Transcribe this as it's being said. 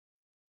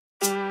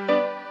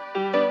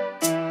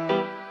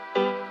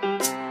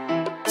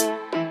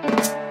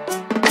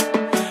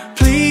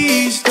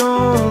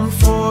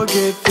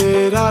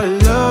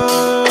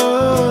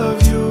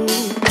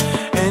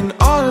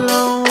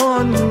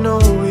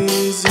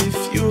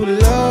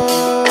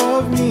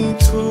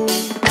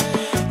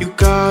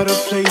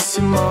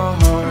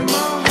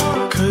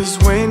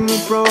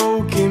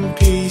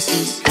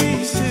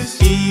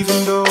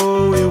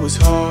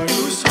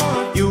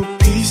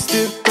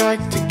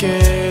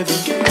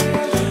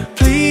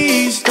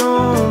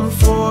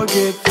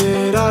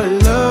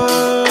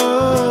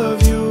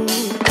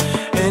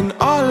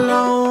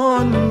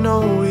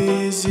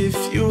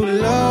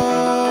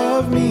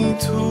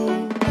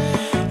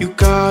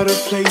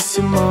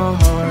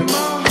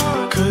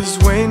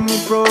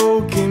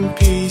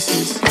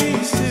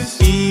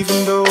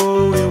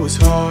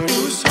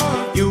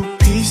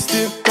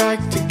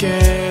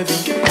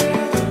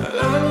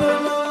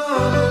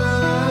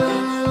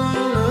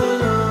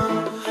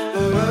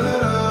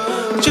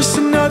Just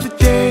another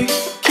day,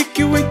 kick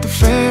it with the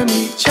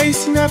family,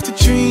 chasing after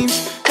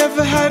dreams.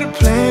 Never had a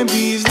plan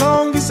B. As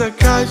long as I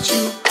got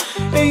you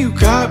and you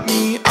got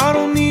me, I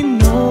don't need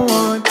no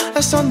one.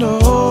 That's on the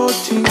whole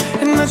team.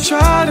 And I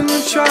tried and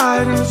I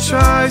tried and I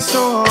tried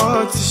so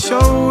hard to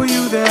show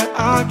you that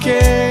I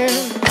care.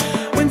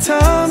 When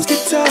times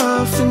get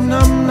tough and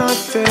I'm not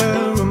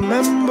there,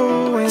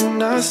 remember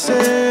when I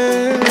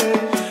said,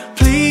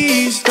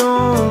 please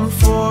don't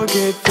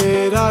forget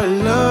that I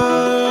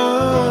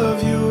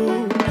love you.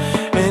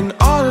 And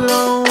all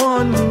I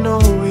wanna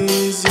know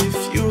is if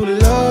you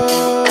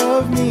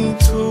love me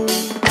too.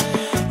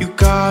 You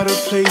got a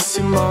place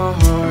in my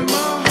heart,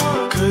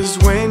 'cause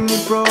when you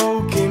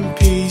broke in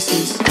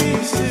pieces,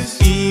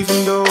 even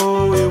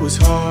though it was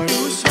hard,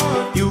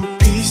 you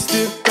pieced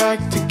it back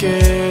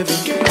together.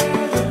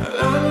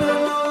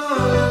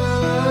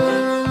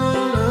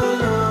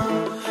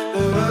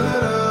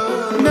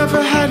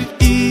 Never had it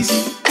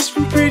easy, it's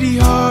been pretty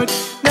hard.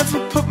 Never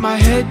put my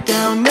head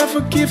down, never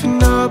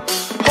giving up,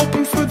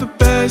 hoping for the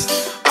best.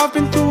 I've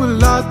been through a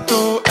lot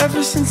though,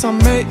 ever since I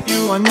met you,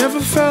 I never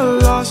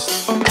felt lost.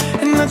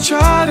 And I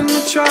tried and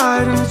I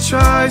tried and I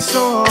tried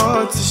so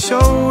hard to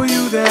show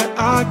you that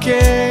I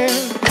care.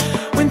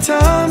 When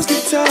times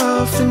get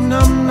tough and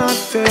I'm not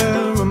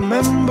there,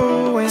 remember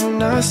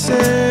when I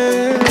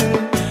said,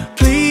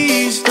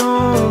 please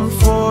don't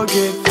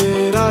forget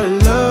that I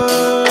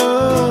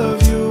love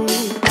you.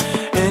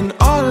 And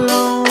all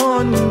I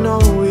wanna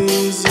know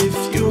is if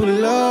you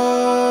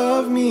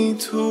love me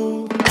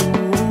too.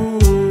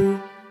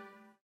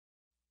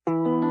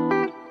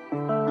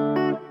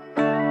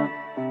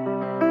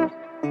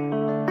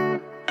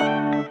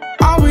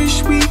 I wish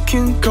we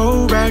can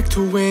go back to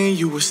when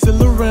you were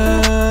still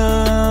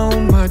around,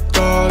 my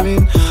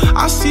darling.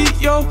 I see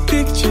your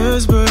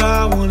pictures, but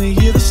I wanna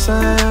hear the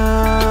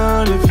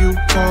sound of you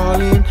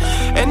calling.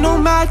 And no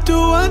matter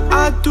what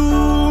I do,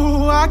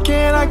 I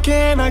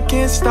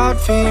can't stop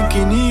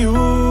thinking of you.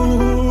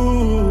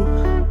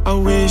 I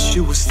wish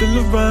you were still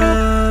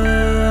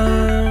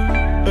around.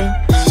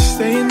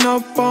 Staying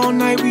up all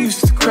night, we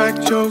used to crack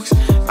jokes.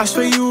 I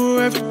swear you were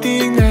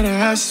everything that I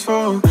asked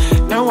for.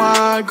 Now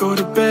I go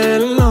to bed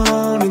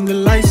alone and the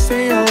lights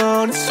stay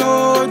on. It's so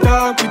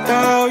dark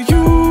without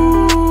you.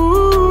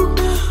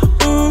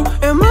 Ooh,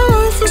 and my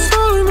life is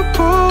falling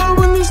apart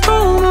when there's no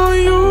more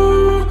you.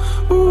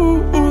 Ooh,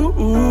 ooh,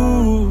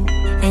 ooh.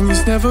 And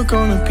it's never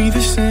gonna be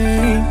the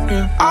same,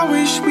 yeah. I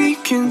wish we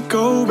can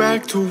go back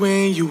to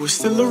when you were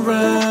still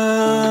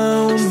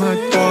around, my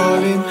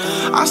darling.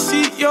 I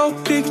see your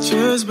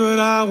pictures, but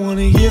I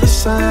wanna hear the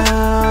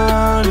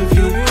sound of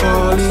you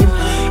calling.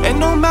 And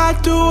no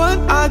matter what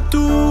I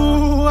do,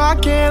 I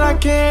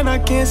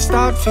can't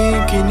stop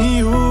thinking of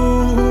you.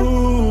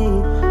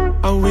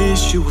 I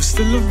wish you were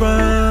still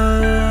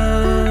around,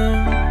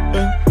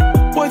 yeah.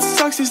 What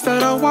sucks is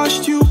that I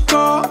watched you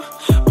go,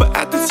 but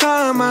at the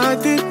time I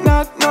did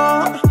not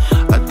know.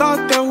 I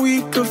thought that we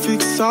could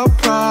fix our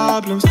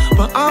problems,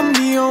 but I'm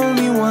the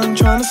only one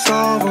trying to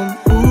solve them.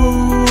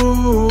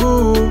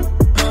 Ooh,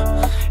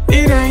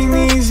 it ain't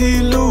easy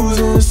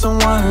losing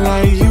someone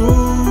like you.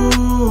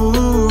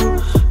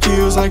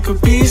 Feels like a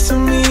piece of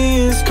me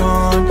is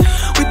gone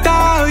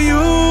without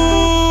you.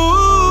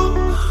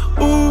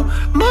 Ooh,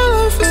 my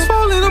life is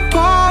falling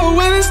apart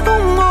when it's no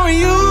more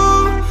you.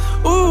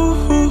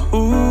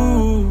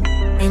 Ooh,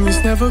 and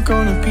it's never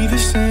gonna be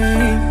the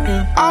same,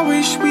 yeah. I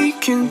wish we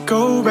can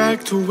go back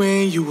to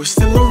when you were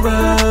still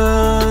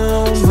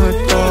around, my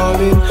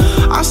darling.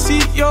 I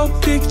see your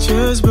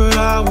pictures, but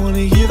I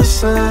wanna hear the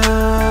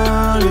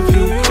sound of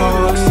you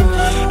calling.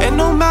 And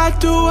no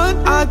matter what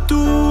I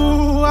do,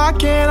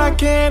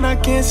 I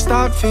can't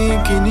stop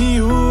thinking of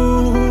you.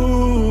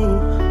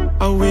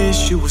 I wish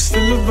you were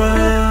still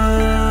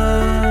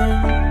around,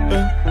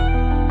 yeah.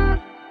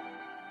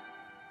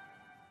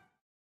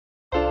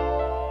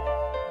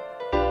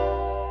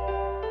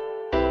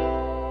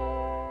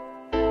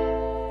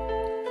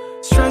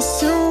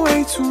 Stressing way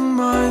too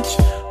much,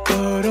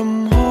 but I'm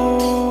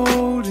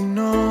holding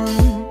on.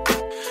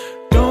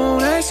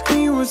 Don't ask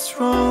me what's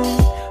wrong,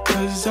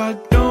 'cause I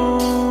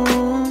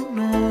don't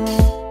know.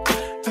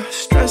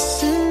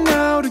 Stressing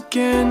out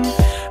again,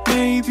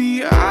 maybe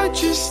I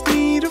just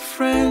need a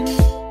friend.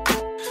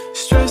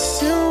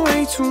 Stressing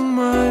way too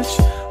much,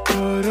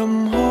 but I'm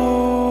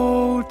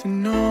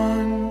holding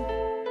on.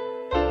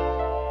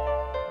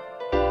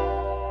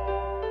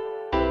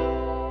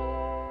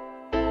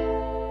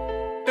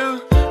 Yeah,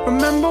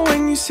 remember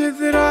when you said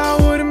that I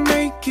wouldn't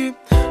make it?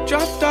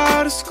 Dropped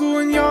out of school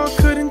and y'all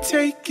couldn't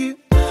take it.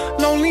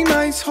 Lonely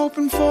nights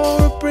hoping for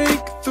a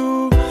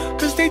breakthrough,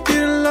 'cause they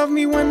didn't love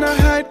me when I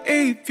had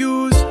 8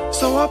 views.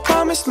 So I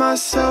promised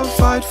myself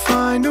I'd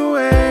find a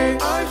way.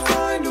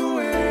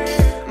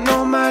 No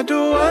matter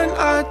what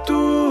I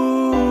do,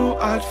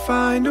 I'd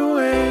find a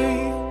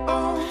way.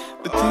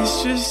 But this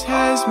just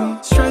has me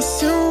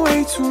stressing way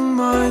too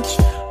much,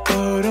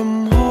 but I'm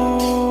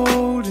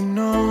holding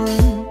on.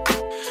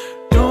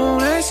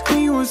 Don't ask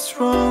me what's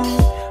wrong,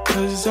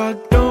 'cause I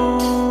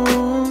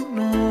don't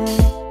know.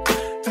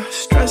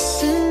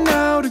 Stressing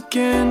out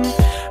again,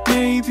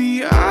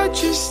 Maybe I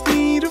just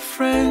need a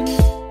friend.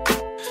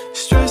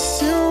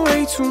 Stressing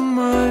way too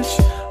much,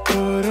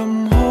 but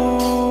I'm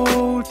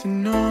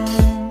holding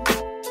on.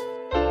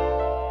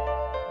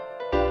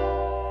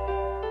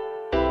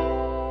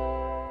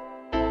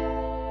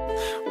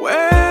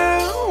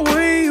 Where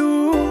were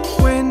you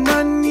when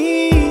I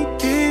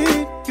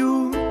needed you?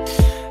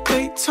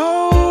 They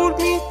told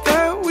me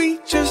that we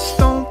just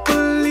don't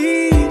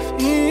believe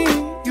in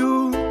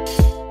you.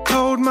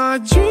 Told my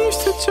dreams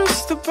to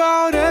just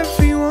about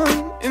everyone,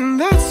 and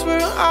that's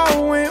where I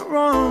went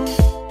wrong.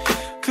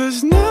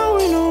 Cause now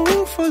in a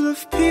room full of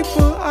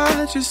people,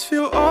 I just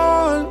feel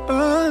all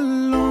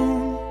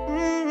alone.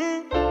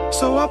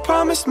 So I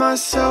promised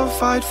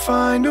myself I'd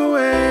find a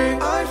way.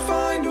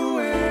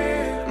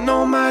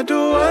 No matter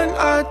what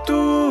I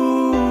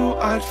do,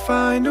 I'd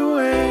find a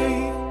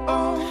way.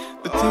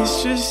 But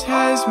this just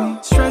has me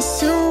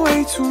stressing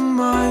way too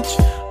much,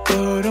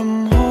 but I'm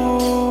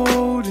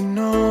holding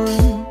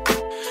on.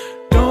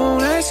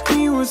 Don't ask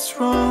me what's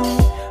wrong,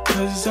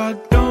 cause I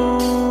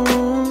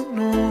don't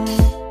know.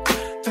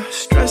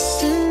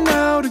 Stressing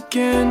out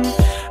again.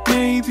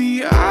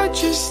 Maybe I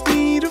just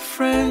need a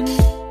friend.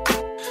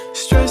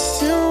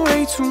 Stressing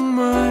way too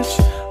much,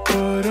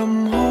 but I'm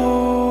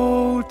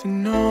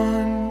holding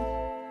on.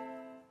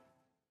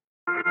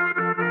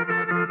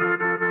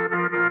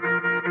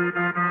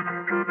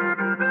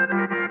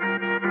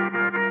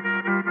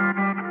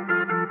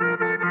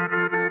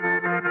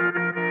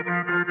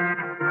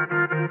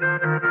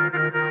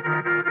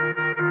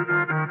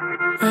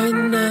 Right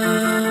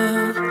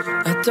now,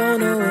 I don't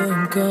know where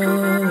I'm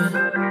going.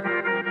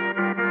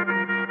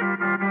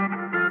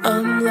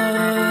 I'm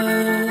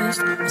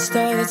lost, my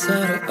starlight's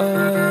out of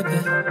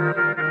orbit.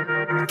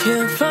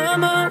 Can't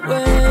find my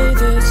way,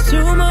 there's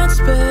too much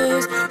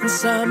space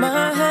inside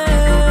my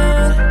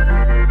head.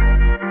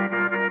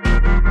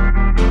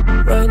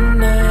 Right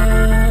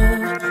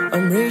now,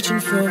 I'm reaching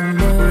for a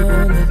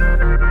moment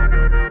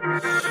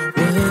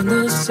when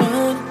the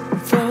sun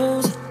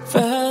falls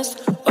fast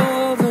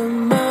over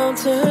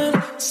mountain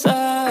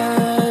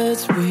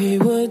sides. We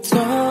would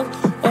talk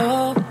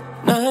all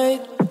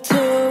night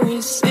till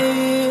we see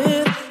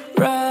it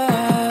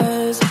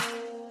rise.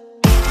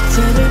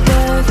 Take me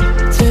back,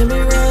 take me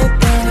right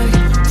back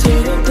to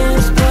the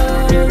best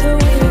part of the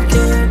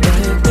weekend.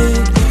 Make me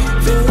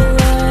feel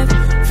alive,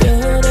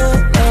 feeling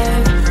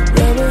alive.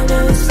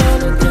 Reminisce on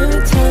the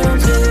good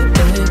times. It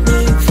make me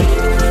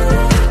feel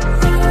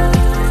alive.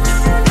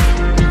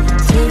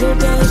 To the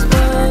best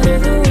part of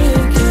the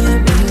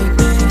weekend. Make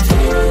me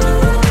feel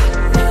alive.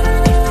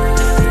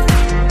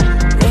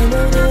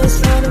 Reminisce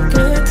on the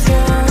good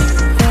times.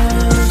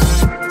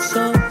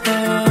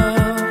 Somehow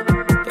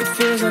it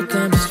feels like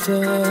I'm just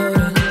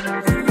floating.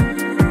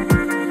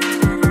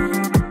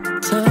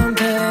 Time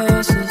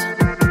passes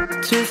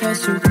too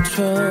fast to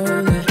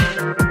control it.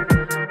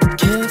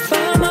 Can't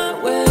find my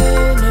way,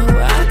 no,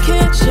 I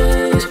can't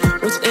change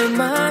what's in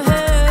my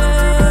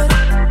head.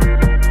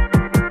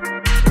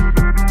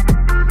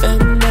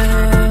 And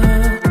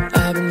now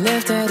I've been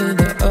left out in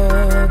the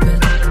open.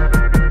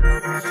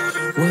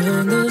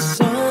 When the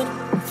sun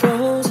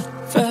falls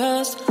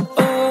fast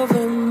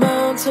over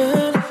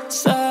mountain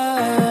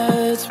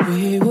sides,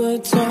 we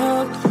would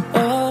talk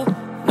all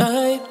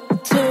night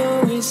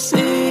till we see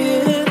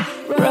it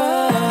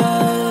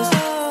rise.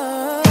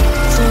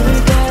 Take me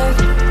back,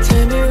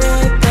 take me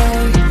right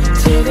back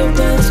to the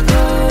best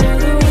part of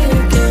the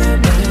weekend.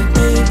 Make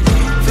me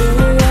feel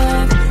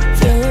alive,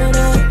 feeling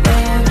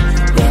alive.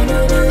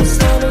 Reminisce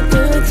on the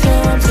good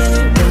times. They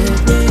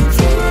make me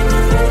feel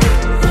alive.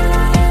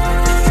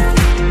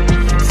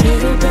 To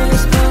the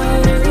best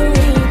part of the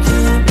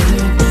weekend.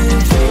 Make me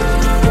feel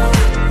alive.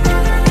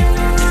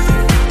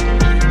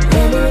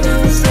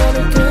 Reminisce on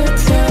the good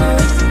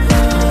times.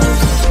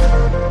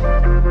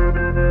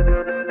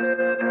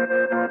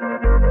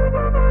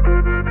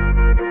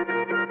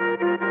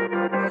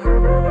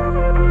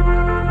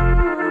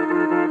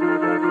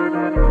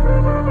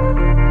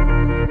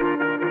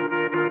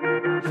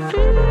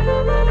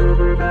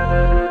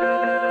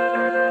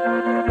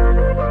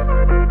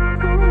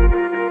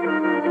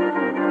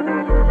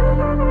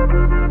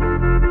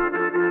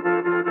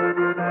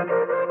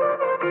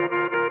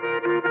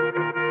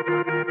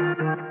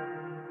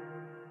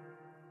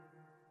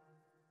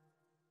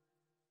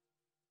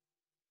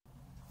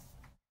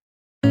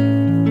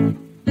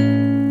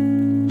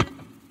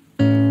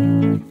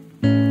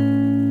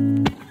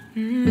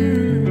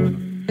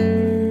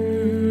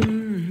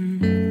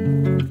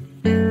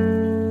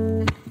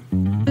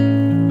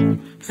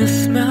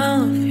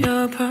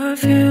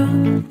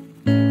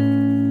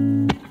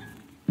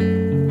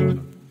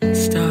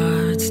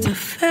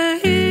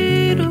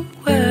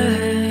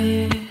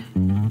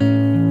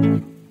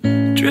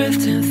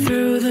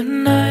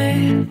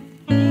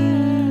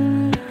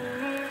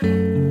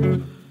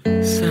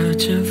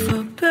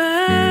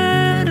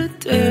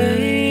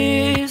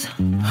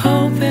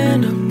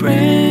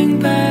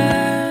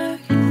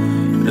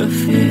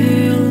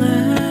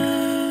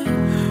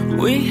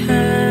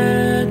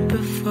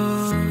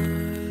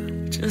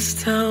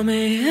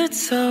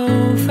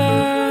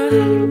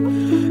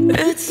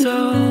 It's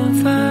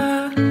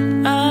over.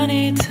 I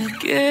need to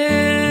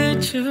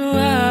get you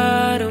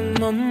out of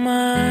my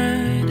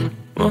mind.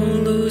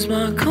 Won't lose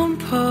my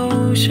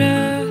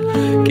composure.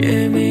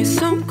 Give me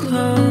some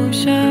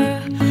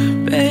closure.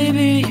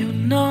 Baby, you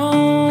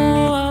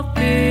know I'll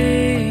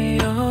be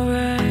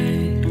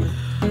alright.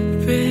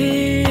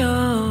 Be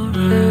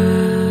alright.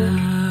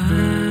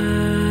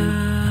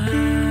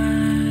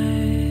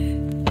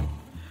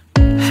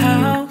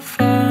 How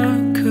far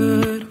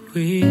could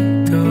we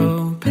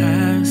go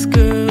past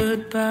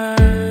goodbye?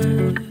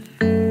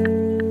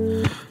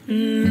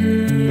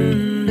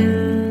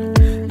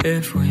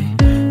 If we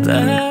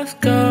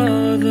left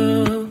all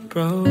the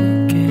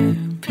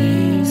broken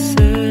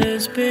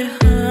pieces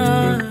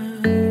behind.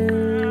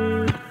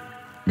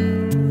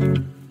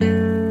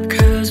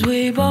 'Cause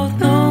we both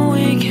know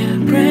we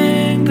can't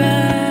bring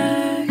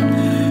back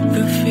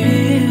the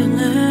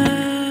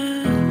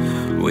feeling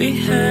we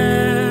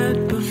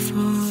had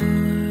before.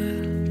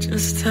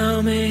 Just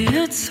tell me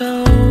it's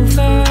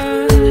over.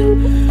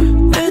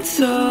 It's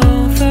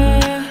over.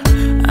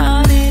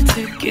 I need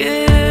to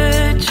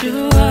get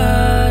you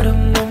out of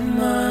my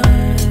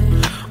mind.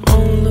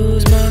 Won't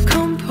lose my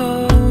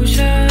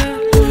composure.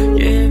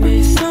 Give me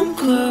some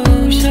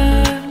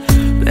closure.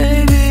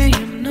 Baby,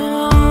 you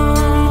know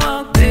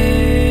I'll be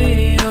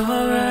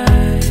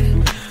alright.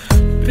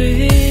 Be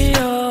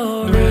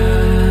alright.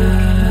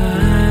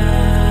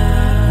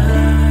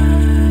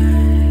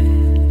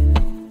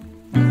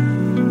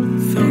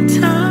 Though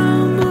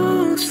time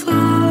moves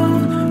slow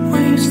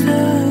when you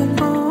step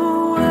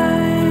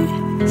away,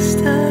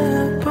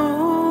 step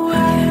away. I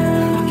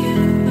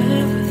can't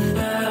live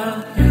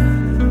without you.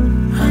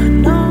 I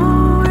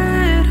know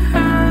it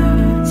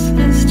hurts.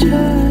 It's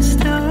just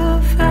a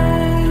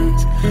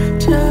phase,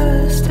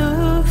 just a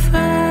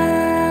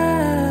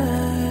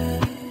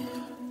phase.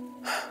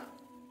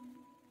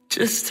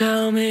 Just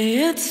tell me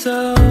it's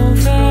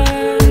over.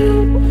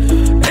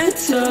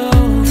 It's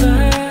over.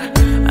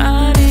 I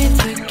need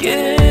to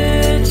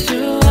get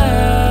you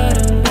out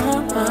of my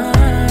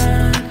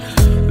mind.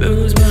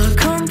 Lose my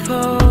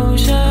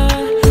composure.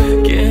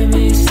 Give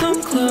me some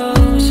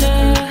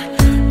closure.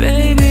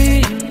 Baby,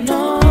 you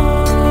know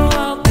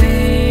I'll be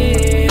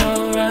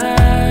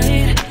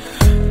alright.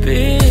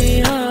 Be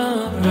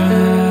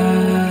alright.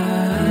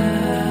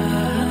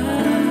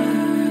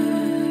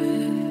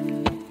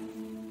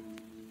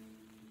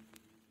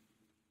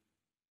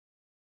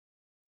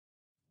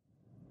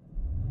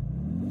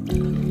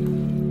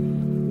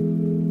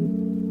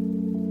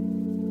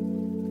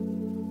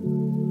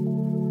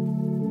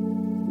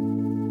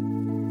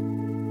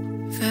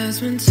 There's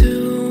been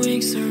 2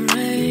 weeks of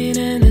rain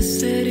in the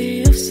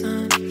city of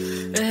sun.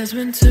 There's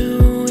been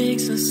 2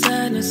 weeks of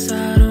sadness,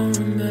 I don't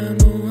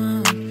remember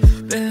one.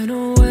 Been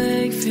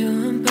awake,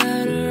 feeling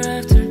better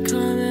after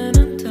coming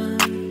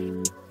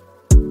undone.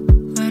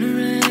 Let it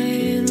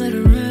rain, let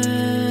it rain.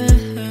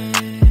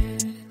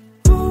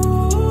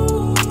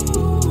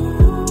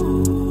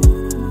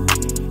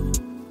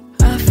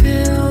 I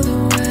feel the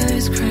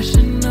waves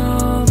crashing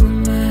over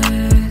me.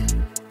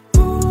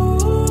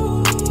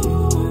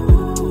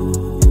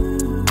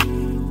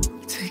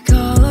 Take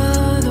all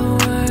of the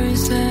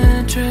worries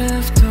and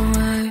drift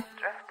away.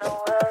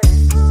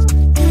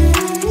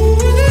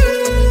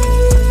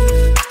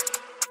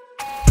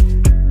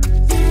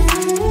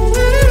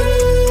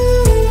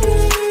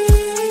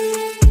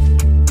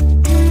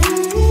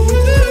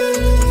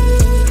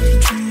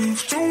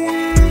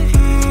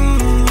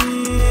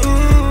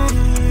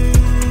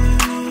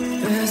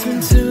 There's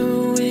been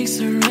 2 weeks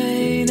of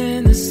rain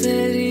in the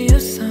city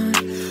of sun.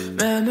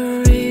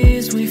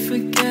 Memories we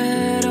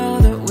forget all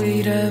that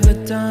we'd ever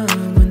done.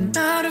 We're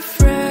not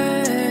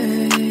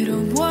afraid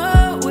of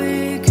what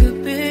we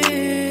could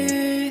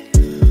be.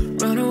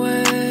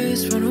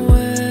 Runaways, runaways.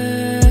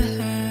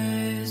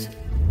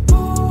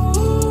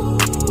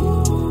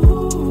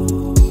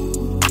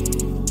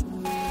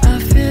 I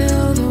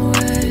feel the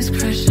waves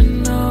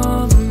crashing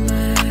over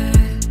me.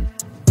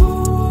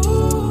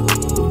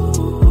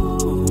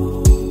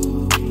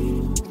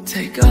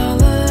 Take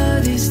all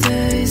of these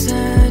days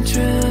and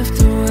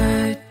drift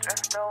away.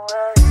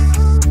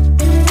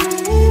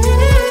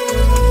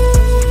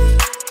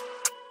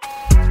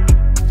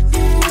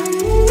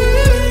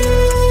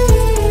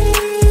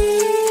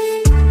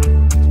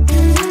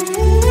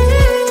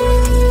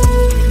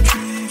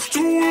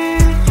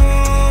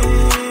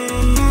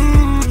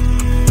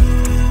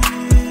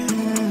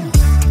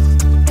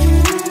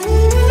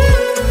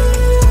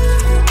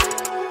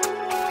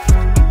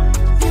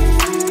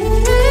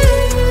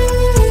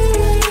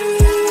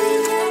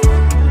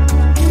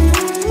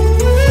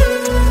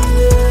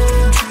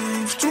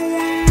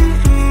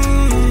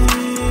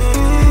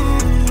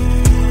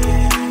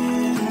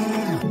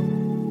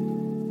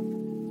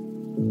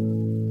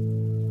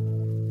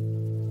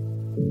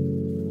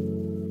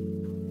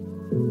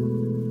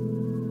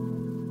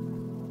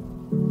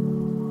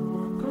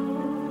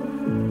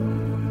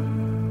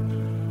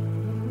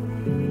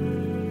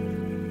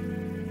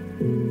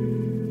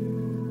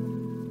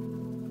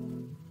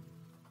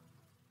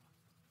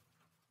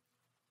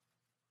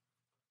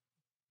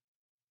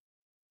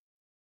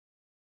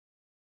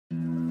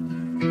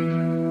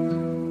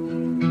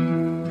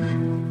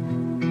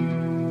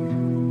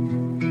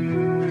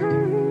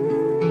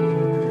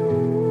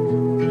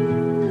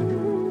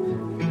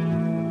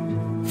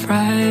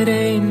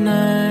 Friday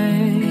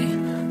night,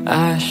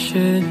 I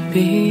should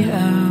be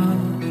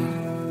out,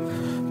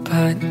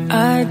 but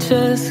I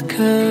just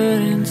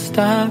couldn't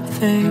stop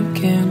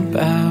thinking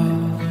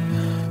about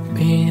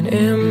being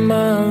in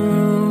my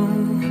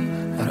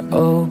room. I'd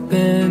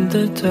open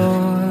the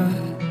door,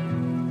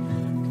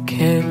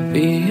 can't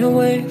be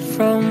away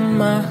from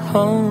my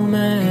home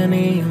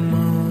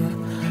anymore.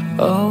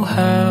 Oh,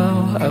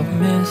 how I've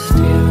missed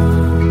you.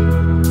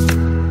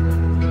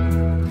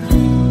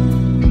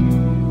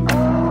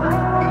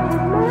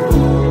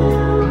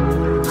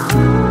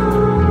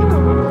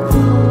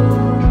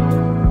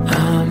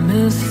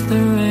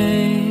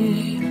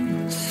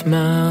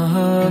 Smell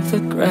of the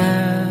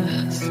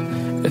grass.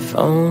 If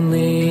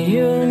only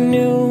you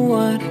knew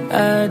what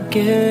I'd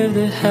give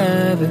to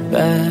have it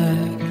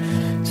back.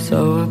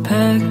 So I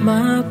packed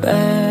my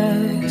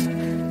bags,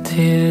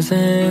 tears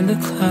in the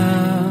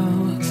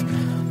clouds,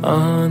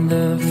 on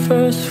the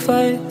first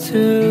flight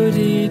to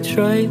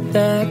Detroit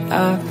that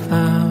I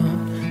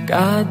found.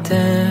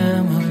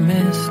 Goddamn, I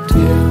missed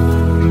you.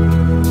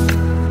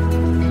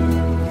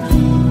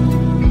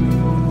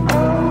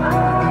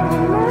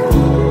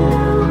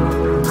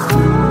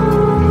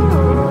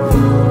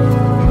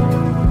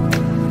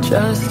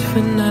 Just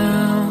for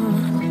now,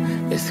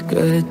 it's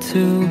good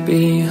to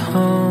be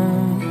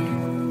home,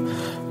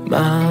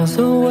 miles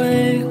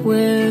away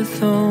with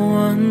the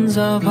ones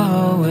I've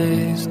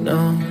always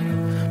known.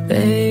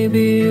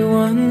 Maybe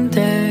one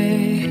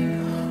day,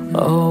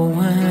 oh,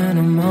 when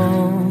I'm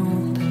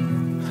old,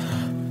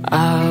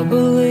 I'll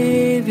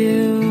believe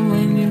you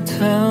when you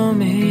tell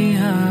me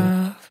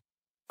I've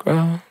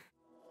grown.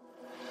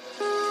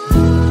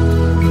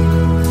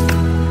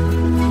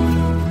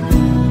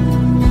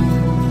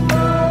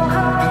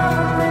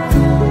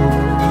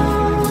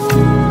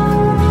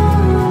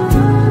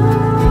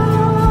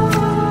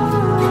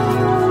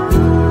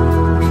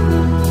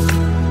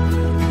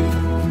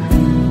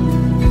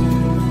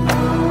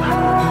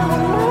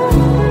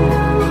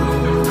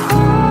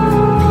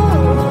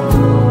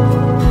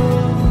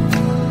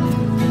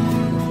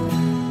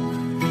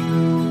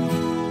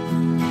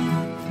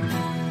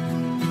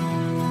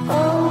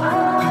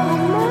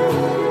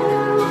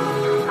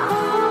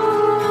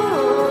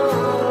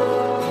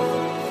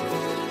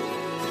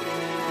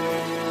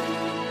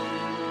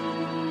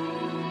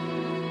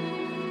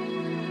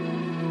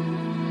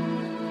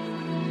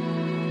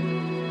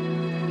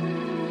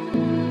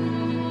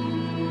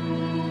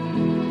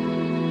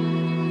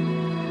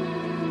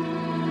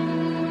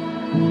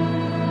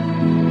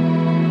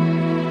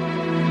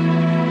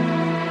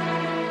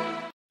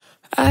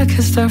 I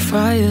can start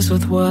fires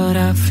with what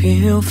I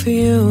feel for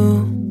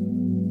you.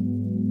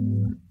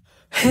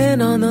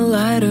 Hand on the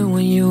lighter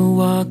when you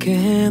walk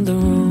in the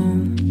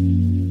room.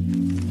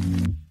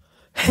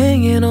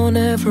 Hanging on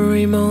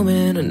every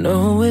moment, I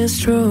know it's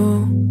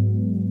true.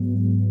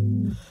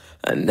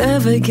 I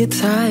never get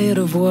tired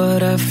of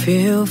what I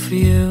feel for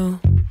you.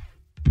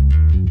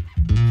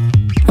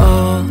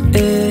 All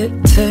it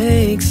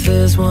takes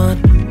is one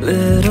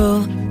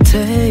little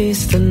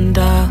taste and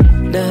I'll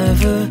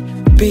never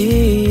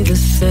be the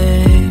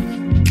same.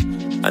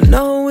 I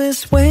know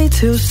it's way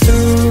too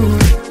soon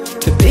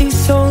to be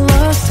so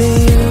lost in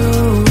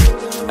you.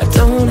 I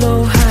don't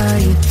know how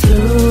you do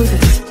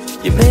this.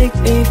 You make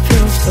me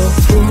feel so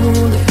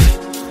foolish.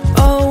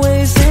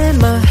 Always in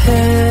my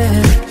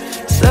head,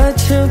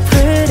 such a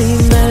pretty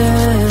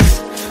mess.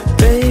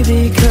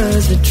 Baby,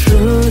 'cause the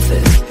truth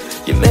is,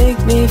 you make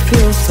me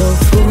feel so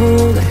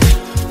foolish.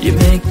 You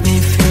make me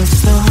feel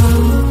so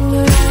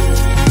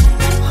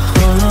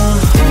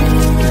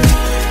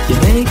You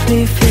make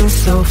me feel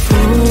so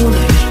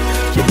foolish.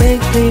 You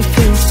make me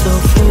feel so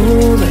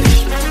foolish.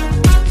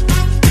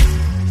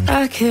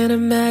 I can't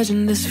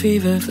imagine this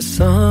fever for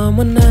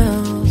someone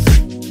else.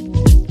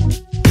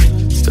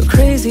 Still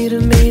crazy to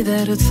me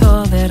that it's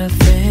all that I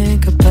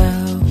think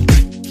about.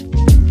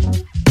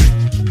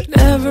 And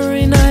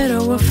every night I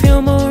will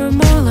feel more and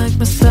more like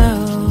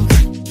myself.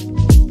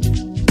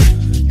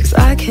 'Cause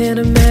I can't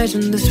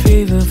imagine this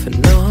fever for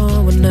no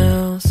one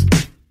else.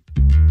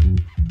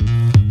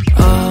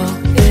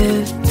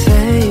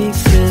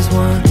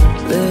 One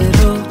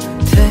little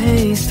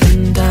taste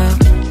and I'll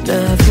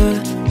never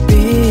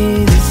be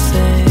the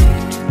same.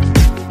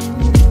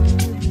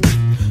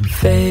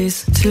 Face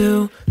to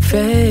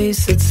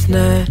face, it's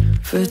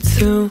never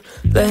too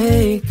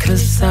late,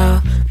 'cause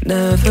I'll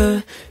never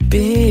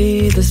be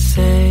the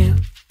same.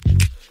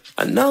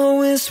 I know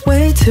it's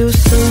way too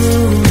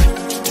soon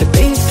to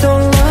be so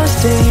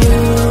lost in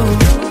you.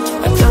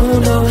 I don't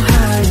know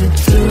how you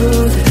do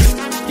this.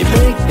 You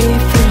make me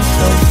feel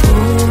so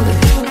foolish.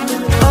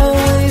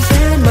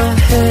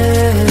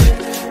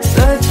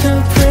 Such a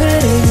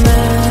pretty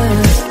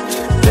mess.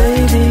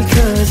 Baby,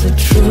 'cause the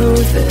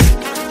truth is,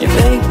 you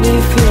make me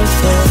feel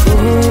so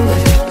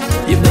foolish.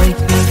 You make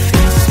me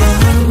feel so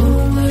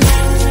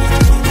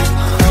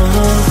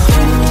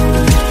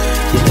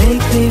You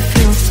make me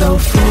feel so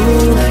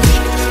foolish.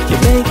 You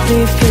make me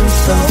feel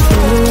so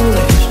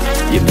foolish.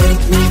 You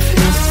make me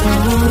feel so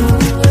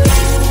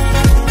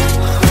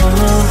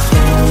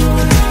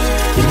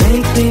You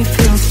make me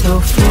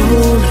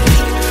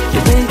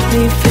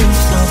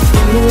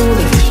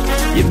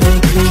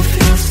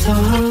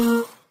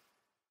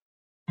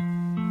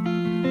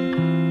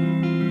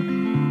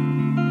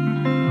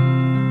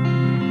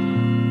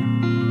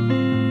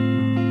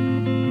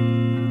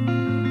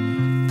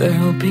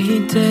There'll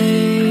be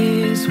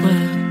days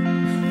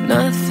when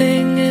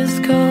nothing is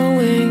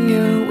going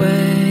your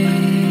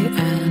way,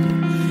 and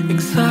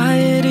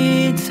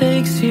anxiety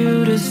takes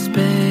you to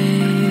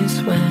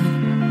space when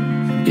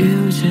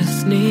you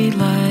just need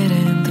light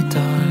in the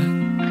dark.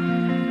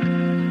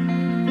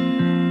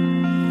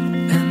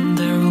 And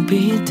there'll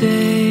be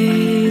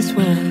days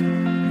when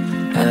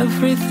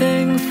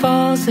everything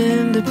falls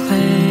into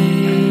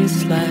place,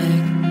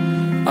 like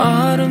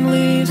autumn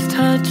leaves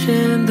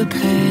touching the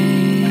pavement.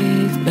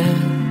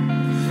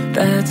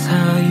 That's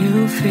how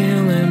you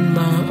feel in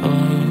my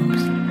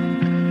arms.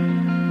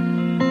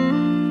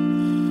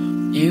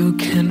 You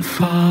can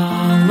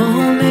follow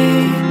me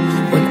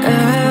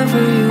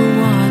whenever you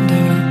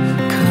wander,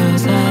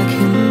 'cause I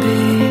can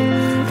be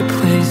the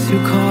place you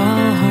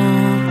call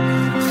home.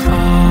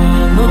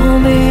 Follow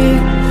me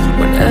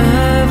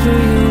whenever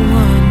you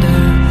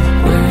wonder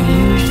where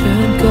you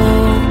should go.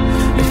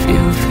 If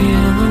you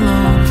feel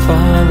alone,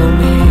 follow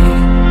me.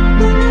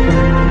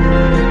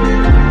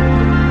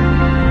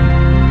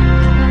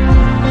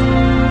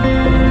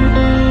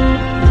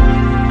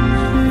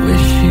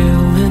 Wish you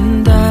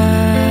and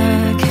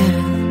I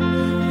can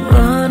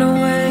run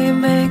away and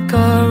make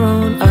our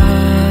own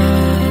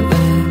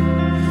island,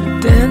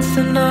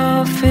 dancing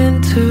off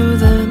into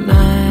the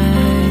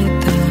night.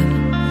 Then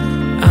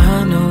I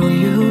know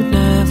you'd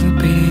never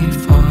be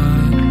far.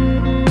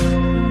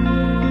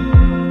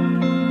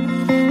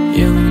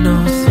 You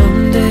know some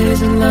days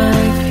in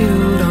life you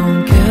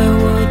don't get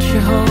what you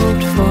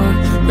hoped for,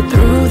 but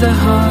through the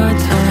hard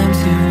times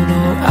you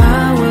know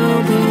I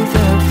will be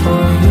there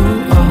for you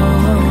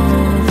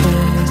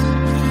always.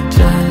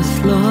 Just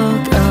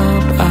look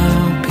up,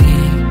 I'll be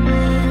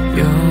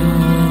your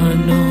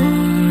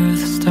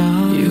North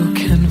Star. You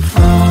can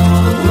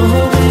follow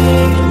me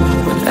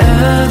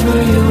whenever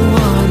you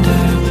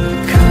wander,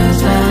 'cause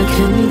I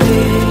can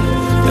be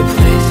the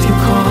place you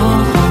call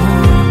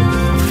home.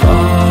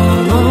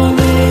 Follow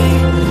me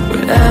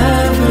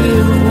whenever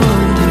you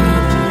wonder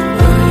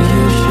where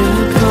you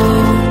should go.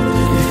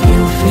 If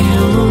you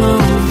feel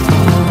alone,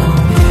 follow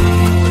me.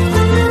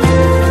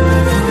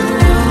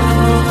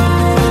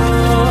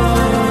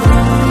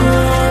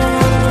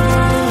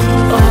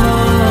 Oh,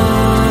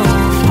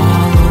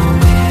 follow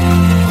me.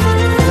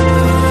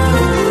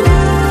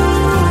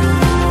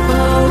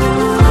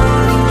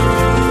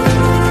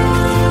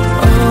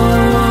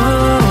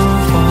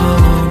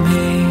 Follow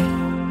me.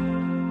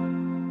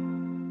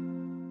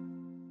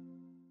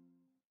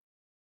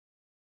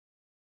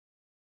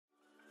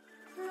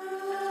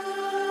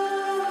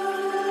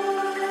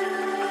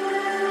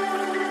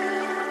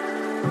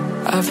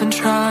 I've been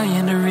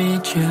trying to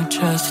reach you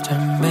just to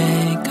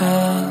make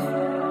up.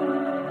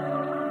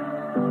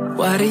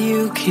 Why do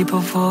you keep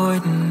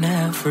avoiding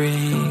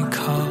every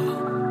call?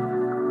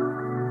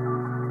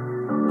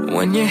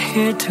 When you're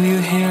here, do you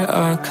hear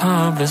our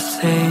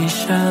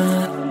conversation?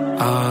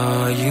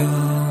 Are you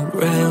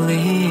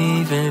really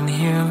even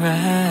here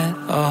at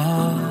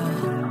all?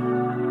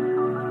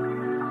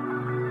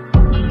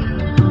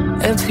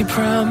 Empty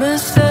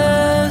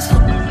promises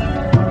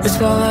is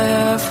all I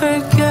ever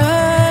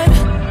get.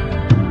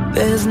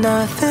 There's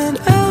nothing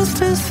else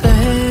to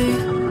say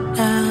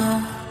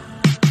now.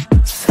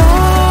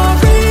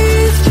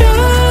 Sorry's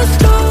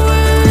just a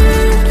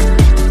word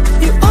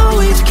you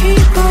always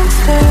keep on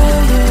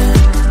saying,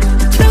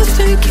 just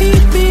to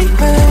keep me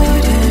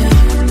waiting.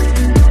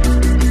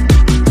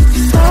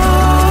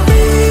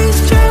 Sorry's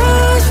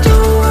just a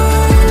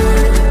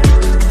word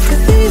for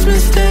these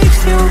mistakes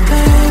you're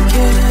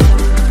making.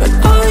 But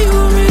are you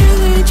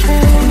really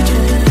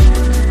changing?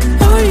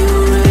 Are you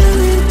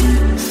really?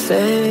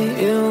 Say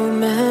you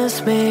miss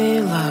me,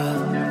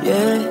 love,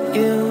 yet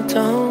you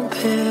don't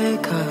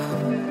pick up.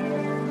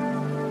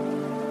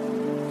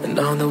 And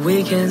on the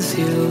weekends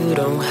you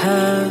don't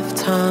have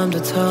time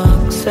to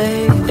talk.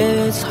 Say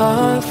it's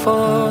hard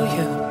for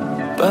you,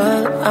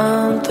 but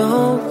I'm the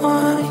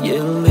one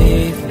you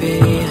leave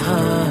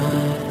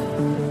behind.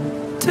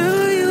 Do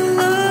you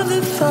love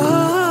the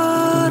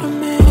thought of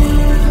me?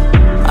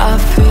 I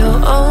feel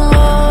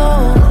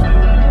alone.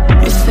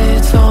 You say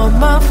it's all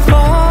my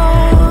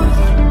fault,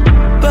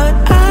 but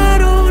I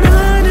don't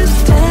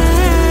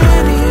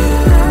understand you.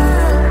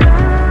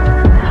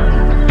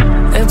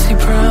 Empty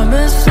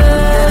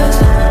promises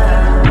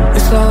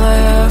is all I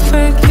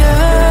ever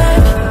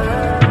get.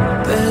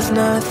 There's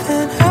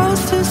nothing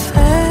else to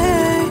say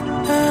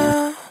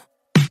now.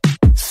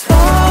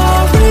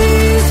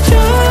 Sorry's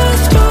just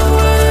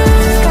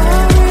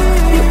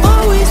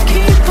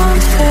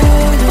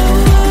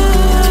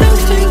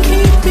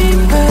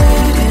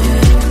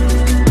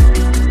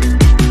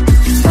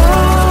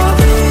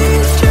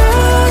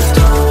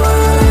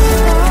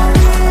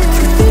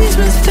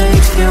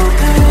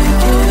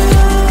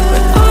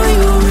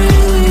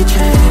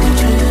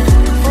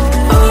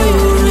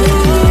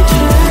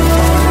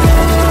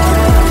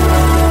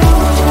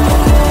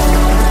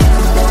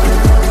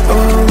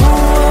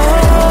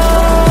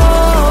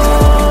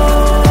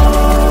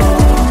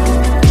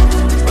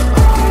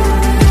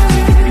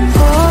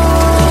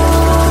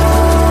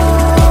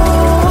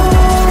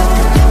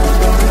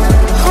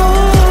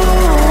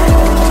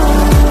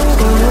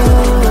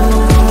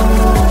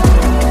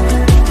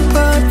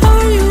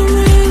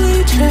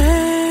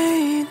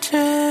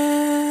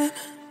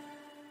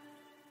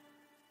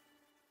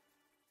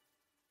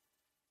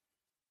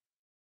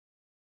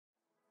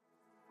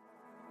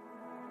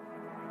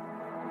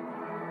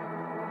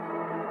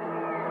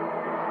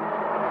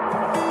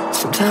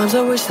Sometimes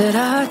I wish that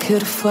I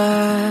could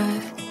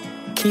fly,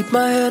 keep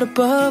my head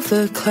above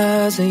the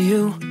clouds, and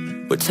you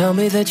would tell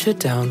me that you're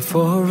down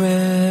for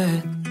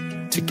it.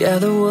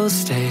 Together we'll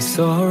stay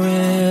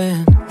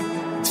soaring.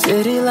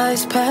 City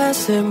lights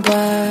passing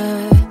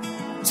by,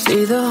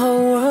 see the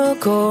whole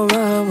world go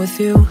round with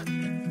you.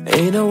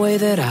 Ain't no way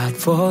that I'd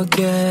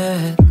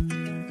forget.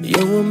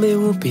 You and me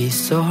will be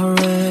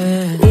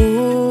soaring.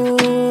 Ooh,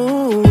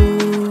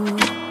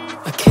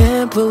 I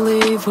can't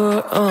believe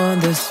we're on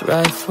this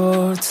ride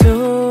for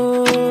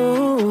two.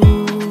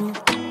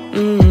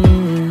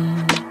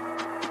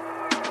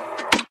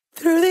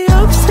 Through the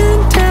ups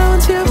and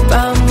downs, you're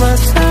by my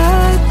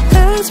side.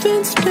 Head's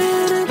been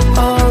spinning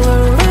all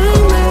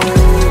around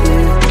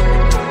lately.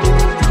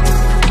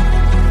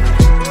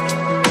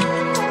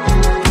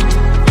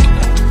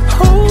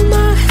 Hold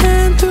my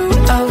hand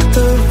throughout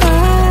the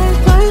ride.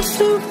 Life's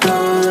a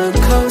roller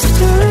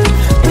coaster,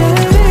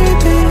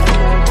 baby.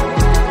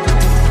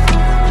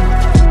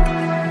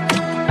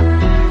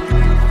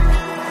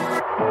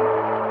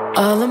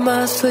 All of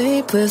my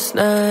sleepless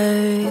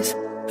nights,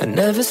 I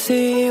never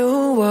see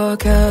you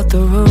walk out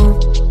the room.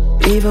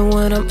 Even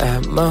when I'm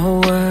at my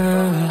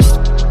worst,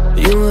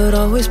 you would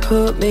always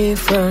put me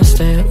first.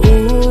 And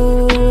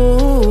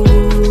ooh,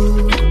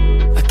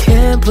 I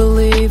can't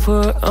believe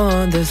we're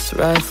on this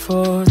ride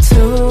for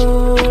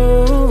two.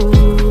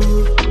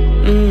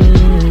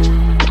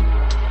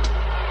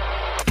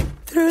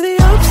 Through the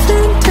ups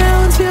and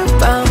downs, you're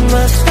by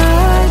my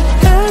side.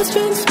 Head's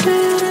been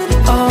spinning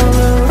all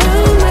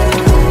around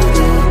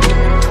lately.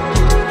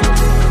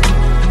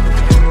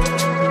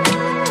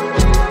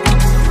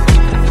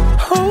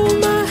 Hold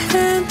my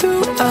hand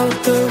throughout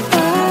the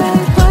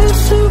ride.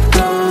 Life's a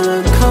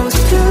roller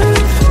coaster,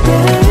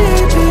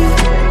 baby.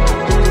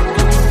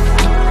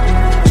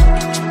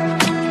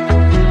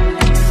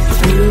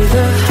 Through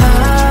the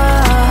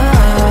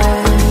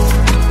highs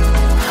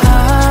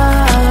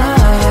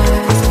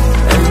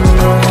and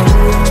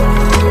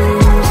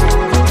lows.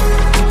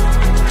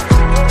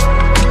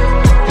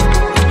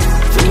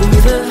 Through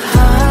the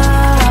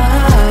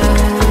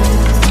highs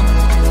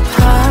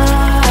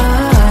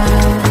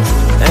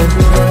and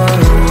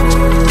lows.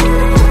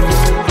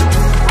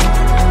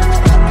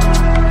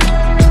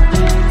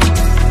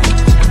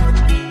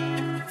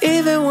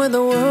 Even when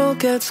the world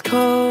gets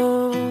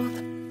cold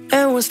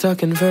and we're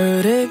stuck in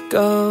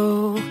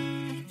vertigo,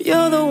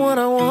 you're the one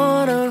I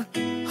wanna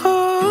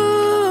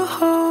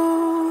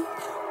hold.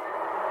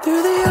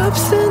 Through the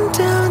ups and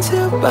downs,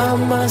 you're by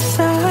my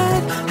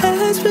side.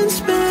 Head's been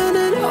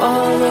spinning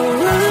all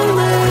around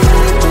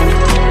lately.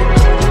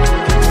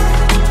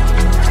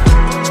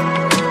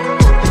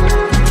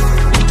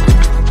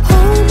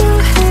 Hold my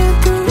hand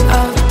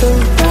throughout the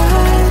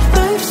ride.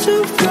 Life's a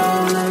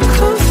roller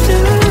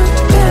coaster,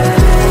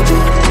 baby.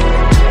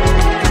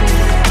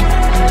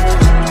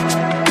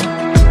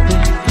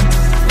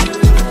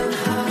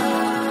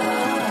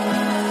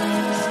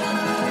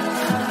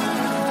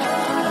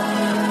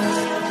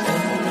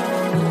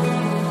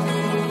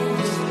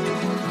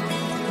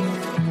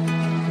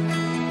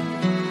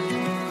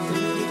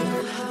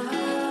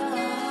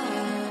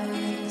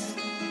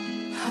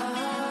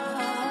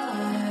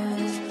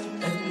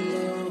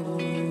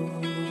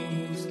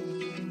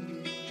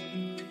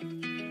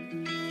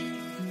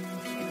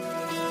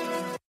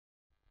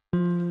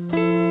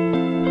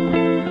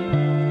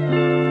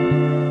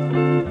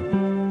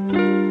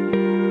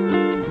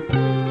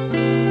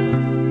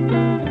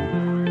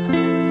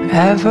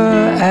 Ever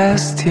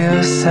asked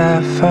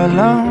yourself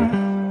alone,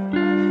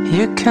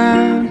 you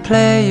can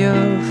play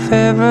your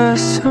favorite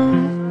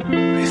song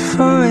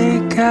before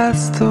it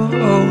gets too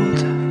old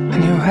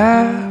and you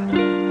have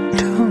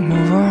to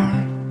move on.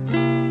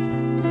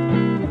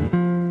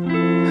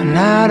 And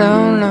I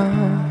don't know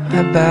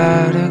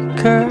about a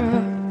girl,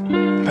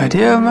 but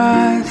you're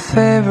my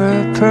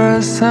favorite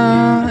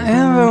person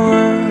in the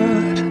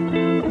world.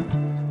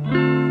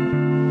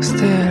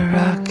 Still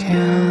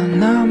rocking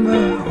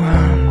number one.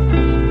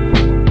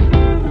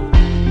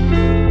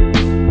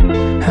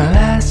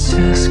 Let's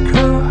just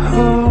grow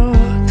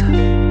old.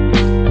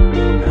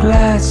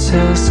 Let's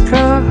just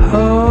grow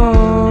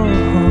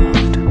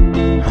old.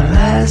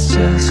 Let's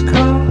just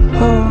grow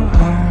old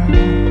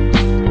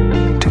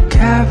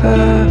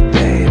together,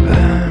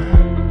 baby.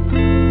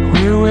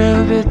 We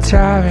will be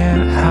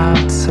driving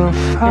out so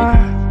far,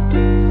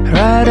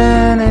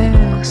 riding in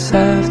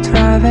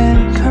self-driving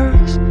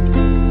cars,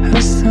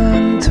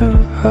 listen to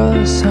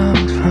old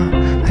songs from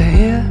the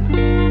year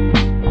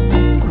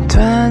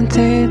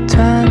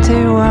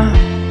 2021.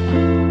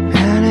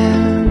 And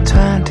in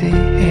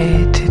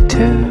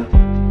 2082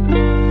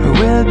 we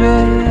will be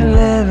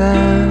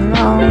living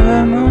on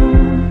the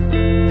moon.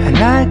 And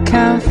I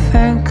can't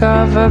think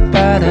of a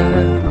better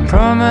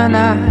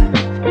promenade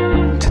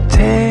to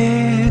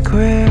take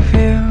with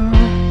you.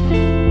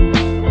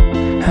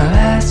 And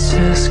let's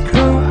just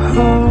grow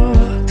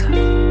old.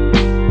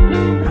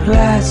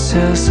 Let's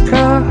just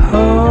grow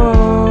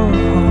old.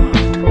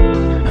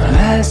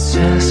 Let's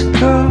just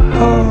grow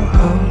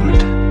old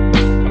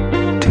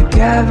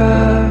together,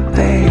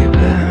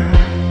 baby.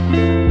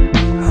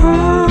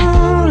 Ooh.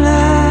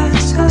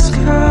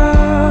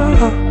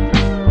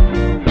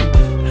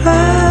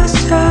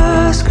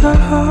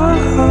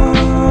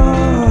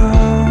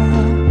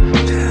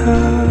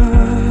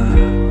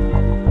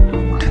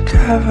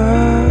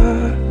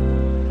 together,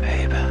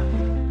 baby.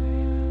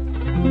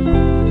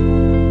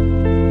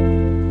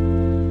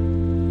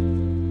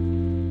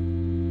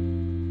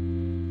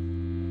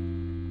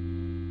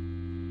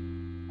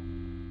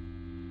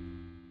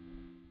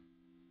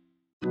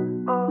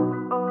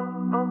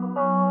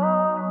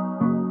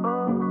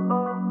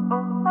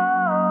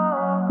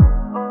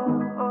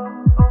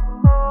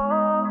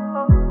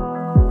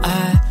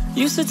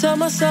 Used to tell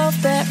myself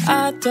that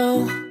I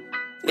don't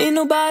need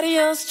nobody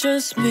else,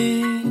 just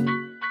me.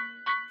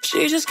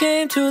 She just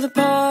came to the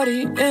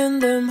party in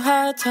them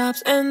high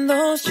tops and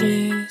those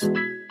jeans.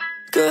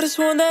 Could've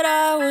sworn that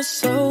I was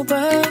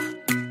sober,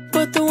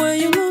 but the way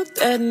you looked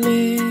at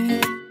me,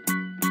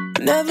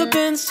 never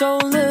been so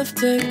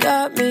lifted,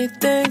 got me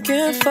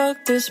thinking,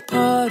 fuck this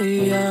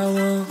party, I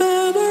want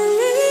memories.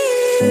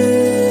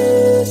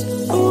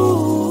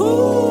 Ooh,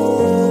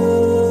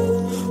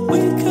 we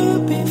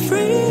could be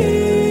free.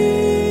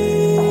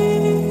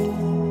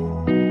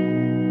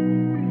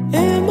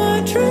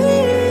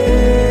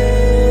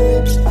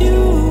 Dreams, you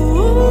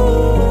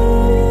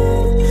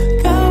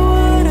got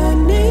what I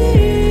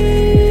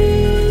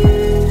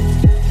need.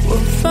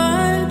 We'll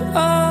find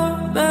our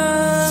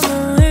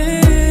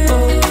memories.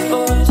 Oh,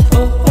 oh,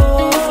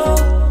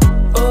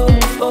 oh,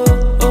 oh,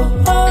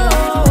 oh,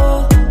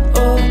 oh,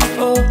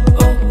 oh,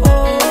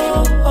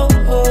 oh, oh,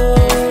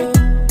 oh.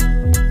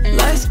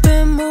 Life's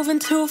been moving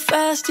too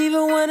fast,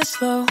 even when it's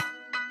slow.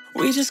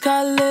 We just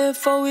gotta live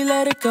before we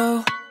let it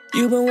go.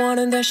 You've been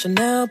wanting that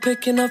Chanel,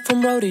 picking up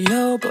from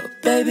rodeo,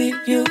 but baby,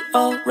 you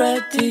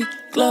already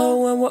glow.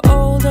 When we're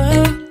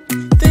older,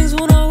 things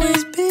won't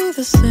always be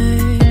the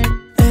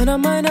same, and I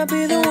might not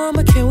be the one,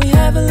 but can we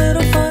have a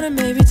little fun and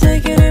maybe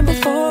take it in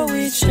before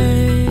we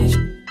change,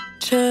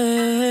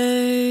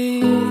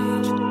 change,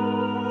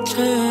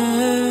 change.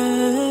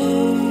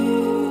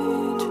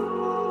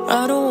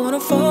 I don't wanna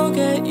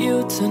forget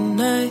you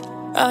tonight,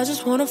 I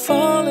just wanna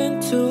fall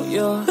into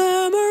your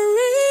memories.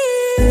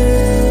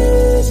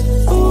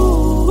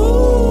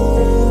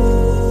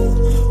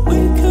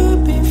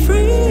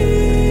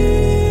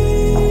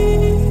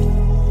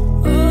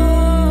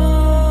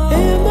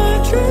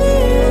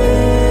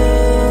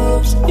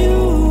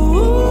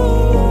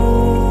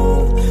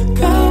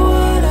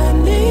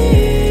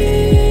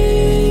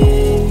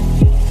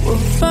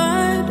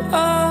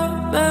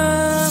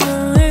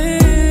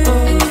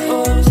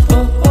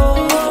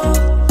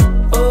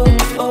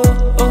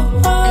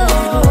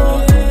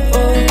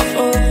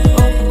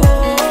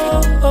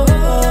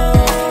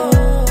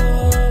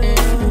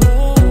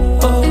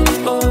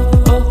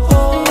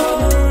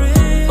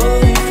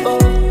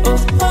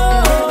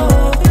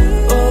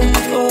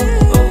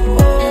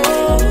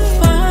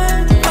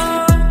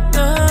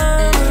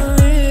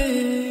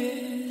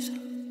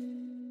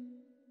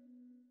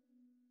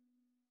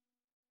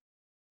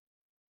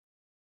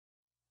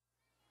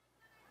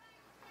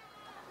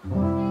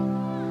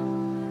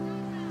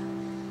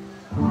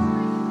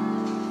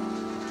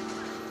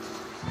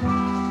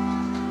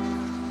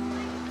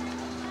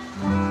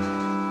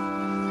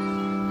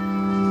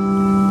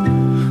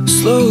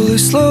 Slowly,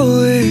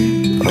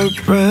 slowly, our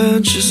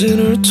branches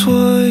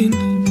intertwine.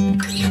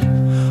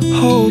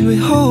 Hold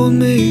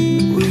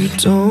me, we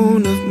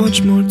don't have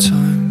much more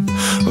time.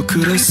 Or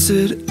could I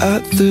sit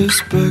at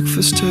this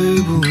breakfast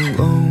table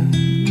alone,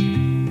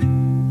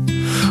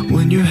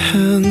 when your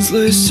hands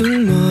laced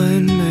in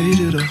mine made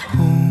it a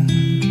home?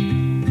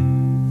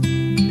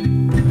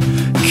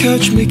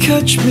 Catch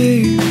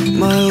me,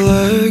 my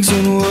legs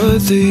aren't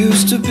what they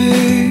used to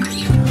be.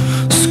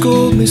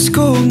 Scold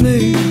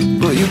me,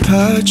 but you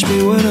patch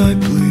me when I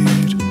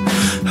bleed.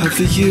 Have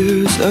the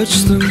years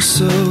etched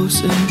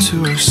themselves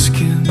into our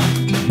skin?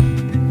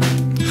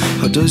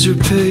 How does your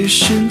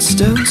patience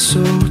stand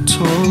so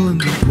tall in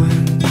the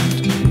wind?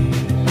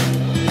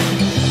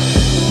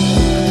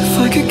 If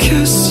I could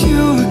kiss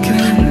you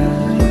again,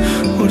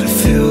 would it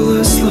feel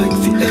less like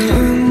the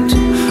end?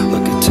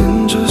 Like I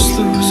didn't just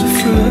lose a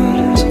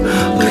friend,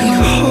 like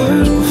your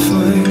heart will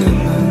find an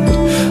end.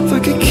 If I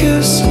could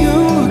kiss you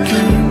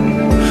again,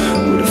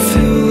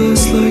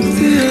 like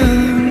the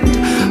end,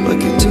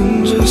 like it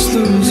didn't just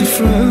lose a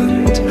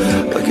friend,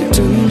 like it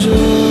didn't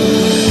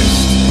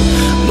just.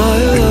 My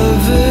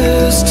love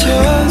is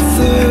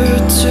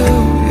tethered to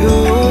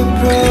your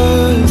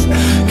breath.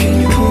 Can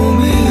you pull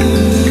me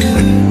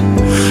in?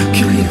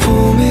 Can you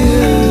pull me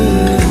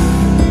in?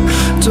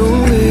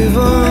 Don't leave,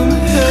 I'm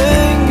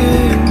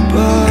hanging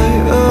by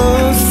a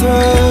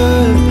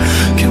thread.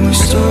 Can we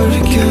start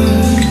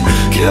again?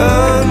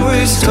 Can we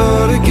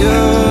start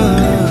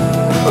again?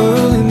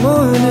 Early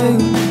morning,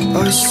 I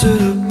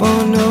sit up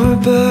on our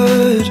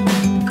bed.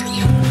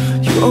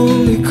 You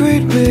only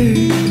greet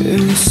me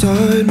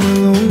inside my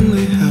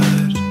lonely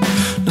head.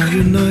 Now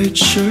your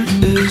nightshirt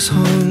is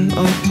hung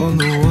up on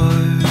the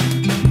wire,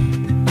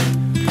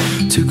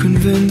 to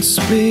convince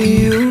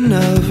me you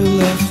never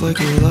left like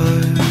a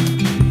liar.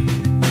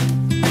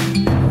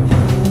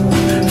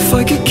 If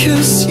I could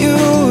kiss you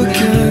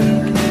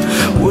again,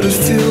 Would it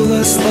feel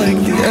less like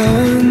the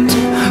end?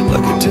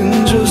 Like I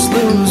didn't just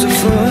lose a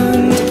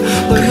friend?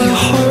 Like my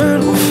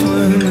heart will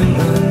finally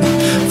mend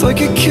if I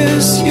could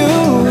kiss you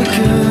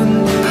again?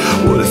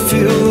 Would it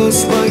feel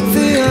less like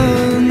the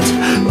end?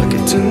 Like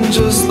I didn't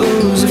just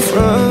lose a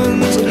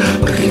friend?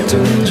 Like I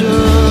didn't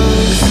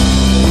just.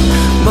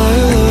 My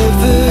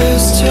love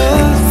is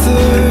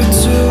tethered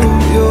to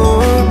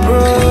your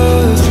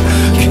breath.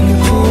 Can you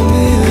pull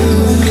me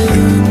in?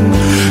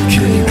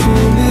 Can you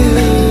pull me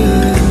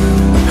in?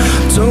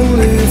 Don't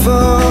leave,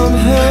 I'm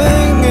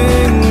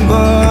hanging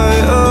by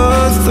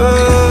a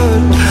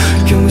thread.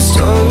 Can we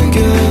start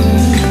again?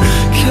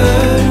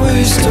 Can we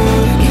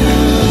start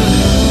again?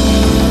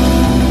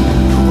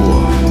 如果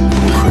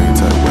我可以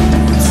再问你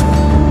一次，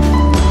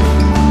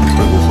会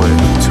不会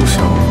就像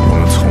我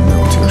们从没有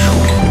结束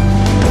过？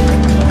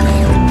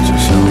就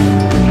像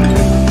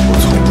我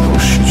从没有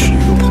失去一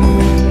个朋友，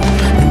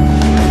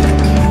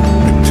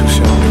就像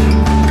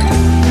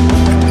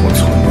我从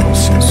没有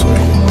心碎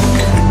过。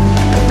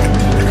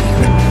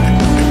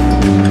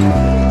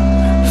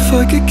If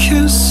I could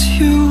kiss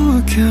you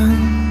again,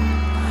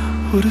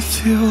 would it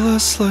feel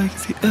less like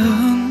the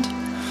end?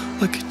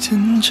 Like I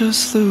didn't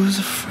just lose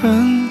a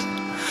friend?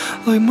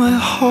 Like my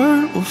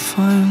heart will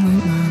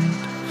finally mend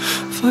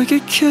if I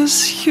could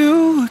kiss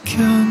you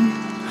again?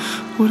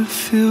 Would it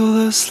feel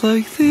less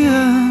like the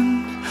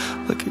end?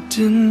 Like I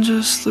didn't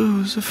just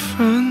lose a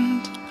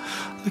friend?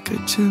 Like I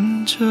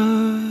didn't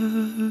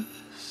just.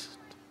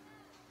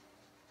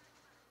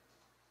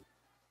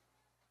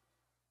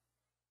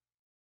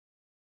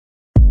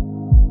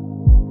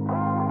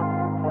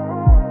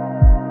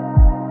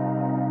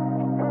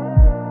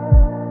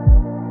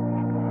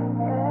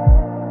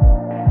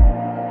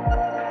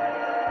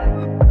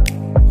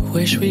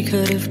 Wish we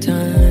could have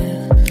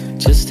done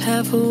just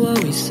half of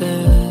what we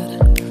said.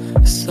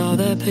 I saw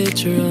that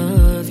picture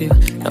of you,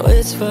 now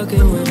it's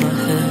fucking with my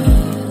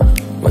head.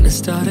 When it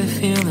started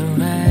feeling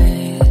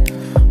right,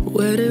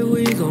 where did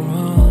we go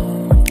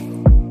wrong?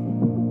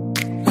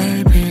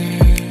 Maybe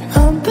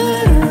I'm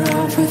better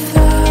off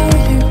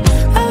without you.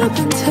 I've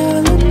been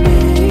telling me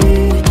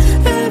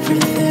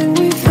everything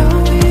we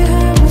thought we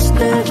had was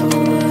never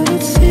what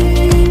it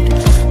seemed.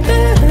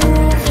 Better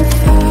off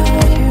without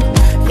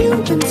you.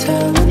 You've been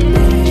telling me.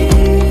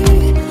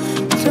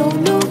 Don't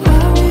know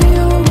why we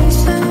always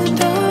end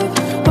up,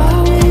 why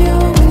we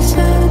always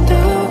end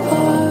up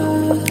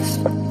us.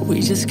 We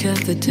just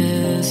kept the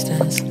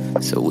distance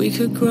so we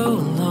could grow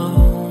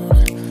alone.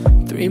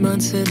 3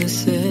 months in the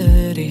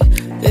city,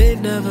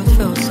 they've never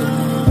felt so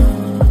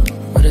long.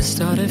 When it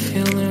started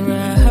feeling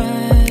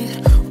right,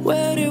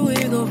 where did we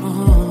go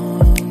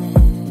wrong?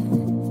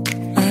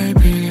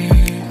 Maybe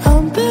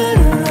I'm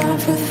better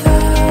off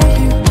without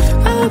you.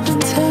 I've been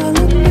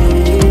telling me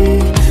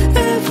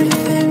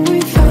everything we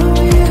thought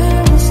we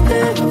had was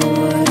never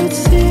what it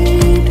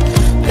seemed.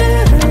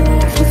 Better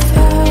off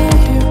without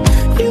you.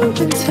 You've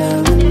been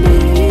telling me.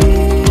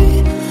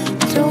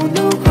 Don't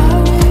know why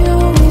we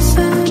always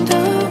end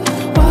up,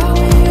 why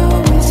we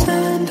always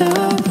end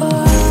up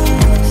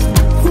lost.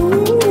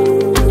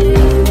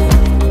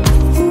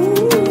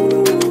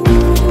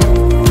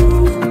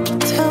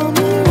 Tell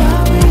me why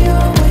we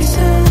always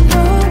end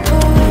up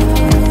lost.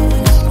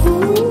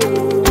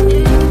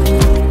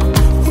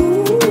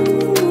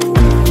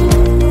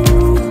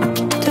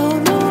 Don't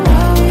know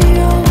why we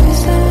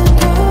always end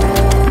up.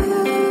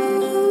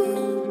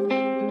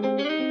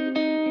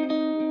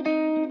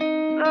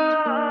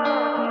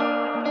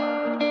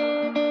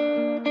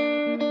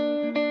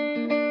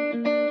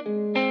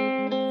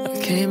 I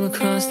came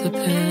across the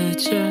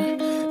picture,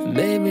 it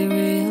made me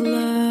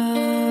realize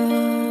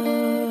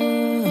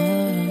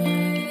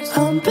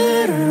I'm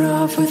better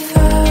off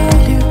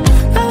without you.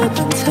 I've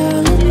been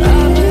telling me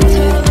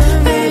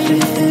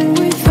everything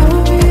we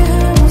thought we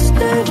had was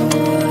never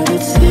what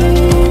it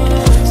seemed.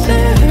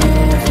 Better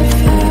off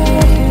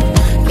without you.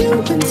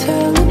 You've been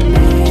telling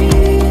me.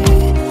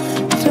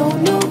 Don't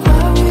know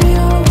why we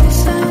always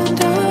end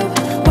up,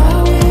 why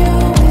we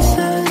always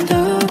end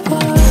up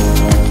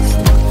lost.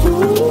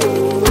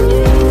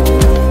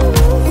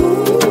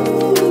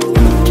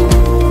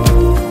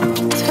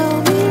 Tell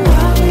me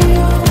why we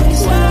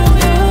always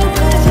end up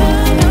lost.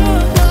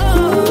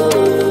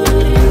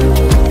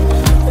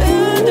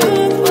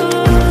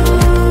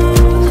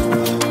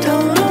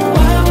 Don't know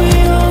why we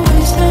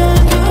always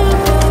end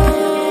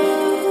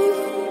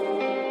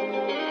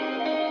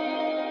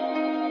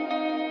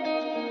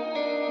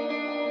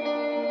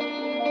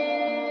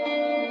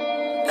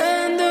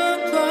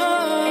up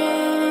lost,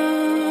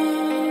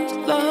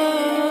 lost.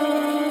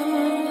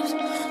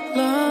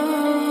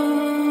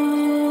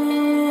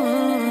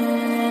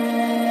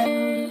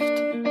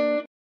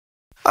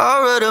 I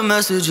read a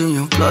message in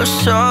your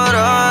bloodshot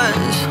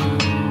eyes.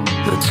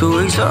 You're too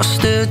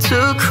exhausted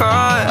to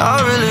cry. I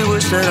really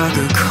wish that I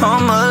could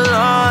come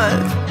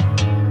alive,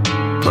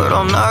 but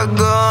I'm not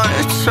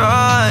gonna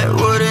try.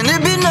 Wouldn't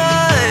it be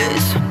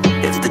nice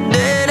if the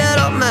day that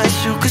I met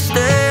you could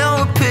stay on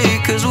repeat?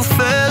 Cause we're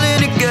failing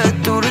to get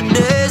through the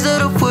days of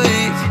the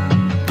week,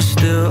 but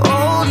still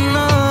all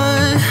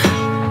night.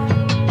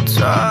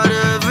 Try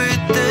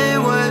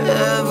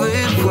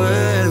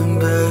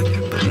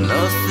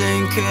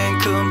can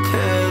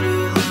compare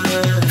to that.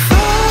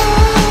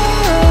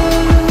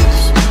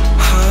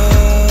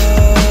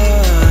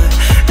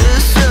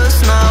 It's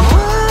just not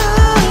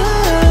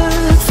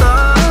worth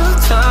our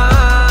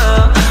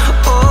time.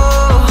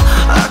 Oh,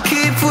 I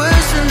keep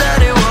wishing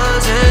that it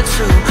wasn't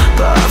true,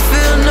 but I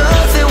feel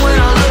nothing when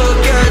I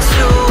look at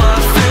you. I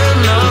feel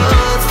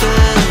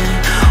nothing.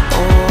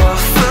 Oh, I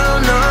feel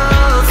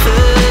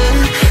nothing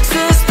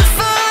since the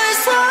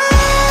first time.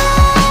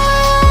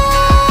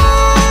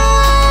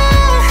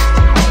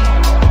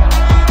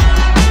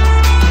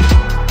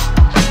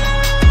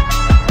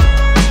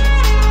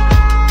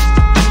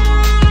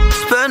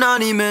 Spent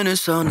 90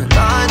 minutes on a 95.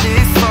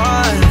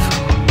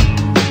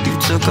 You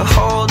took a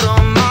hold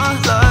on my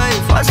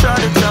life. I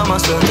tried to tell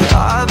myself that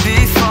I'd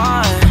be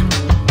fine,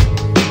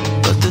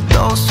 but the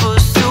dose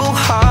was too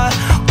high.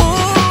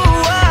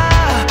 Ooh,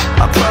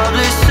 I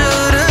probably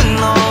should've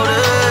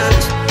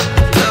noticed.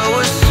 The pill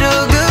was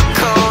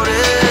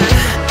sugar-coated.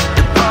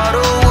 The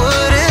bottle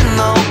wouldn't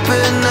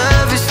open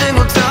every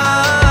single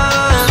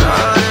time.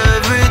 Tried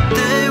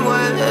everything,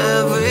 went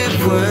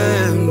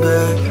everywhere and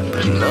back,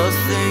 but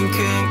nothing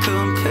can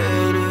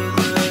compare to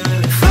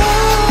that.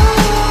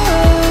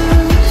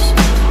 First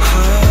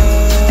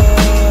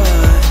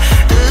high,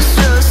 it's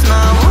just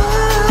not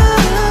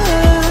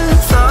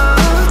worth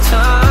our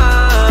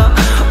time.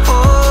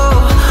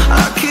 Oh, I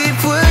keep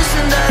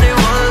wishing that it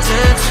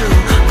wasn't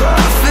true, but I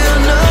feel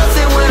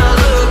nothing when I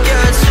look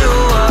at you.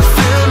 I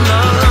feel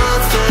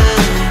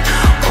nothing.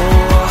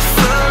 Oh, I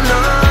feel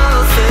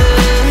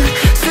nothing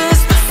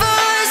since the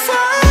first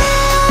time.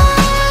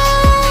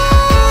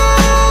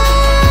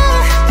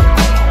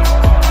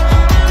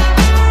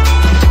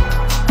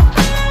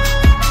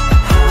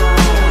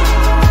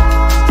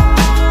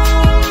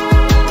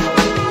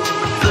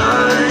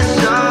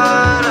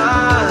 Bloodshot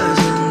eyes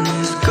and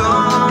these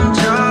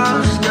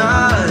gumdrop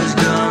skies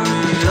got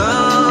me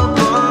up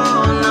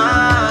all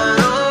night.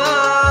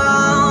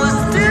 Oh,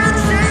 still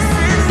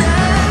chasing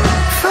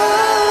that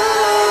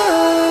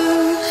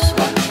first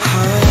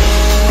high.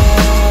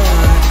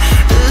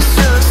 It's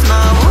just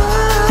not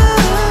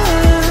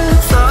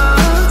worth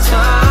our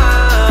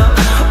time.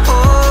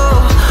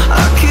 Oh, I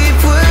keep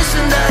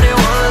wishing that it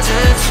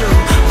wasn't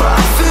true, but I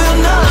feel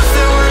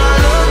nothing when I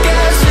look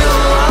at you.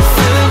 I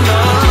feel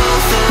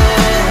nothing.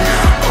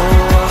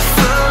 Oh, I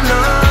feel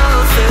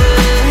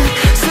nothing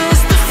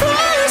since the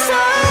first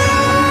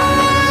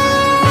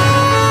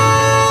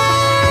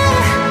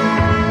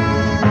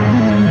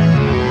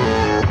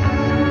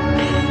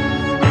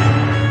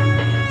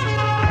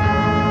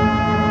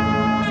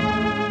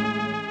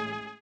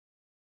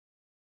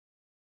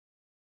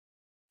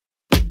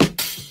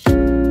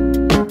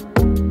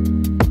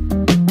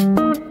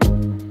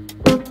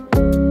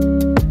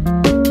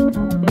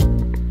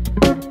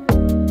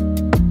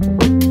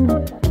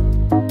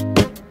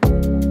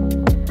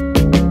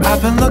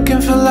I've been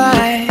looking for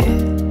light,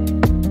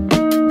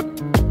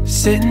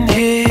 sitting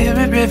here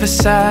at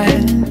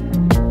Riverside,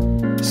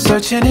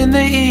 searching in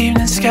the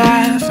evening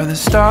sky for the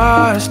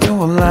stars to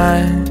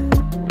align.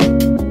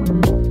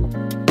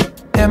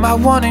 Am I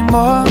wanting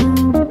more?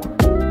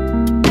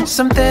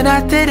 Something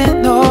I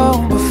didn't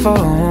know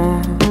before.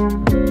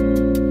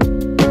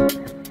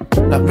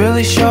 Not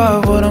really sure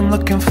what I'm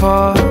looking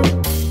for,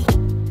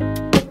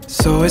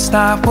 so it's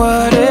not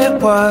what it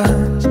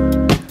was,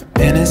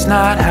 and it's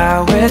not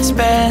how it's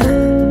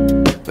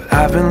been. But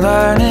I've been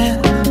learning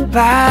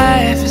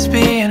life is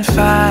being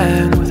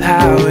fine with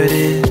how it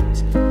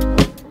is.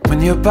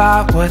 When you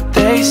buy what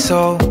they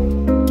sold,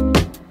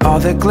 all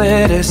that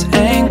glitters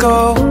ain't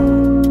gold.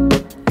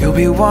 You'll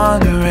be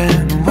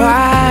wondering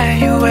why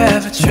you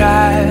ever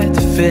tried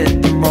to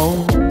fit the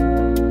mold.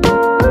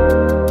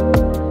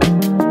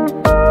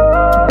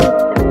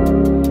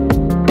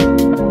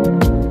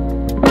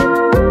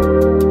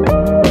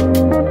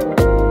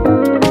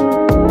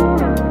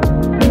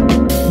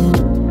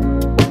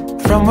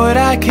 From what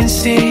I can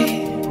see,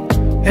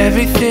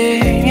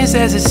 everything is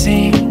as it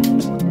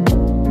seems.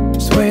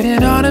 Just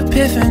waiting on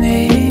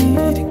epiphany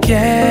to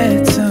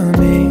get to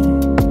me.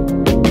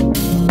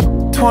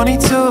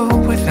 22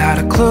 without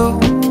a clue.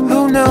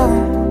 Who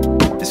knew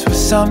this was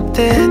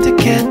something to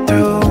get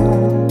through?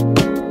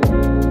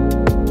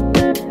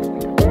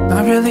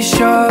 Not really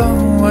sure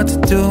what to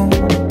do,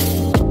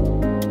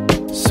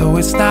 so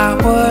it's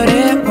not what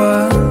it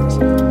was,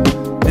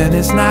 and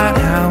it's not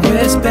how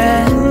it's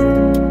been.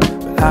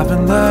 I've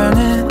been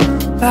learning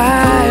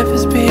life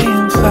is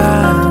being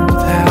fine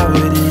with how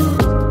it is.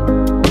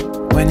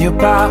 When you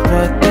buy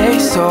what they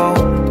sold,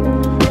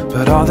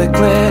 but all that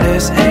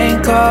glitters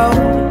ain't gold.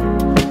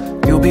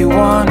 You'll be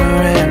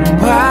wondering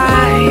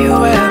why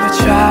you ever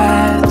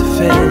tried to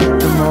fit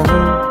the mold.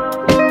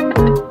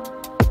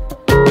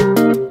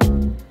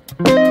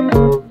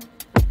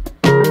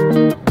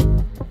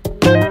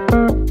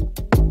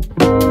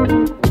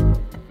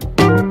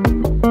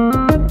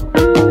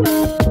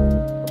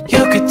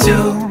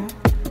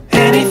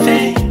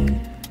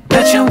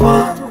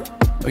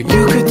 Or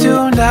you could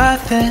do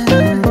nothing.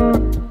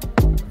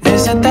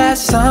 Isn't that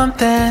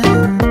something?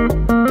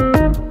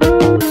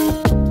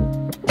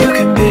 You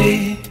can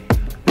be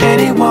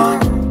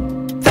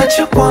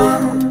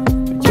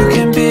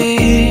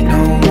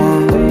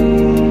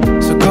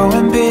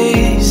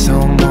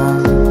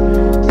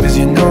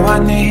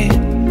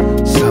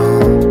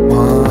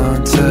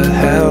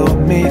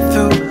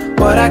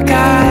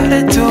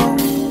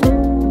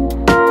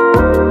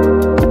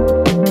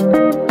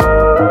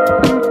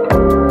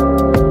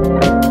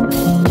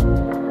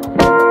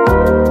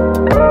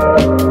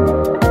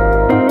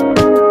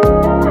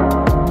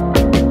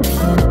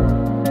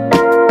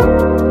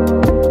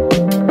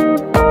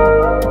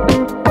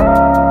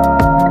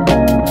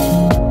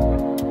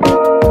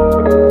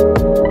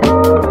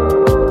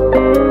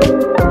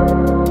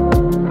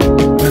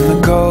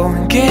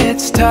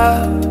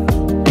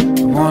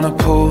wanna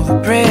pull the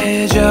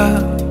bridge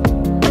up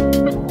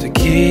to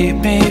keep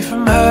me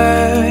from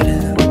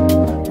hurting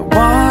the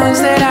ones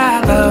that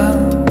I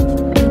love.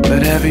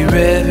 But every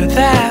river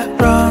that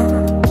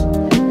runs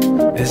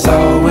is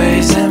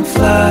always in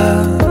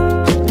flood.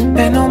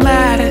 And no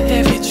matter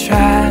if you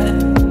try,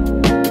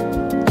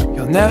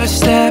 you'll never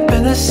step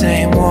in the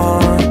same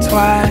one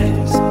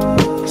twice.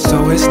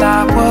 So it's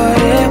not what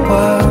it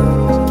was,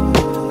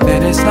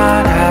 and it's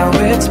not how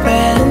it's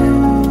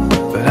been.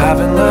 But I've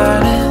been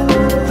learning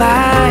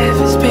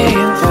life is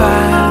being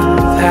fine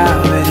with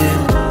how it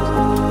is.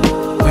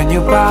 When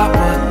you bought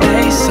what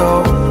they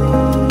sold,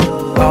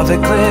 all the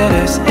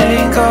glitters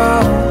ain't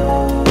gold.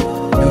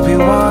 You'll be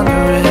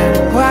wondering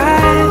why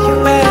you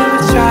ever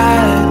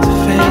tried to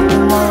fit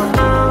them all.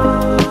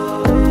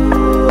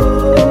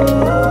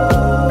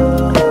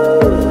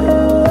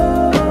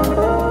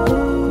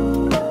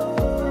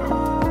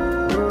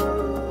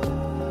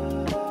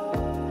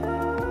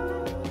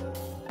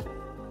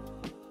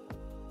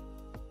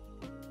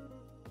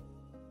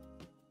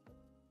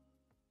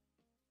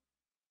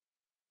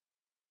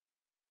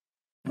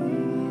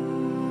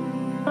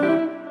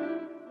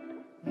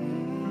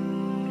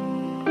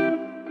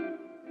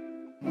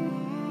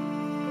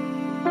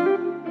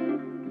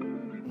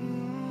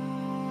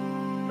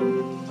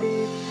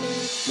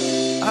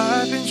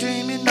 I've been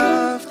dreaming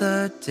of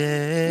the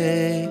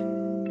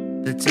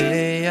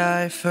day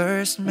I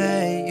first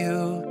met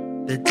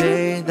you, the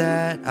day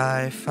that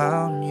I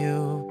found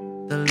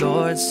you. The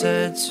Lord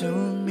said to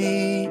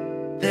me,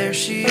 there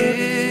she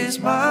is,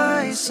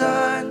 my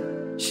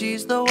son.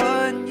 She's the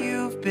one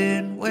you've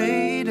been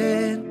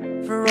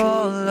waiting for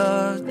all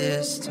of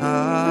this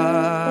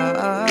time.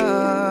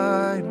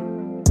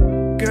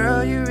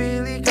 Girl, you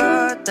really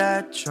got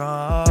that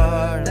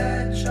charm.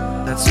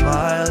 That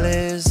smile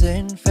is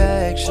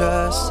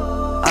infectious,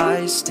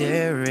 eyes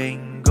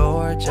staring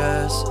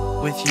gorgeous,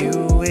 with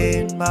you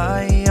in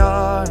my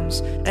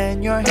arms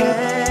and your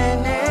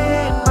hand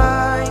in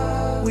mine.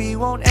 We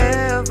won't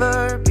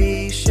ever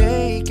be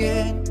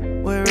shaken,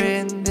 we're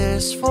in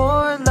this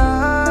for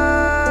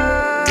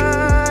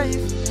life.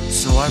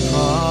 So I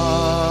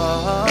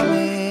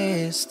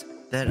promised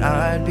that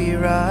I'd be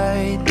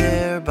right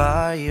there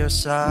by your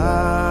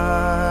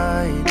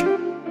side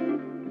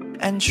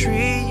and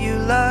treat you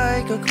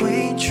like a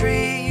queen,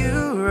 treat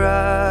you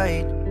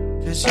right.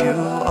 'Cause you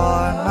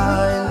are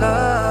my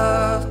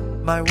love,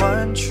 my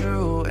one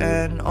true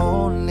and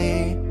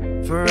only,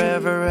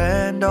 forever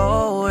and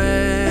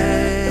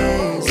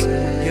always.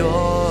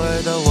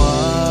 You're the one.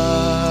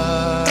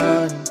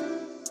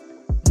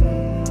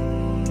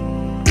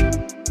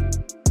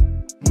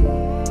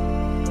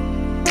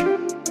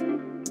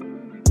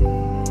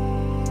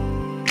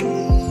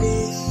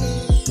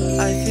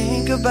 I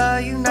think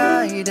about you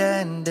night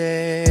and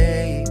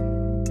day.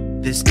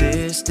 This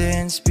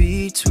distance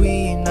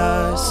between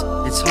us,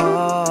 it's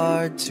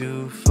hard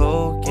to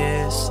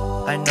focus.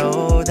 I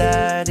know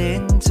that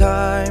in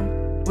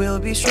time we'll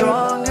be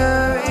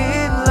stronger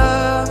in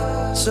love.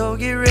 So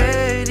get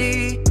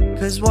ready,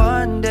 'cause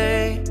one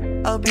day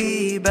I'll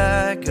be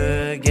back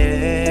again.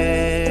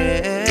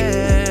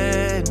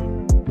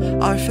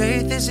 Our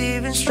faith is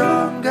even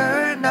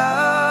stronger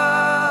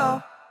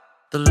now.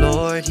 The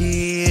Lord,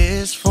 He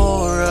is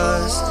for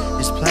us.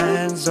 His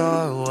plans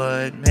are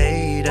what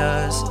made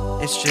us.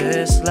 It's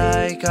just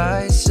like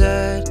I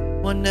said,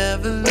 we'll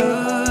never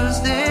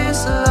lose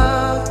this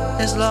love.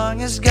 As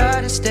long as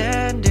God is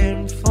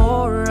standing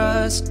for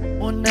us,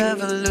 we'll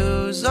never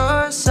lose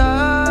our sight.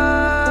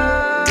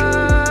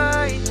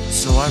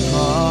 So I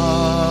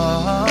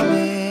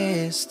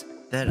promised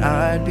that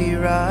I'd be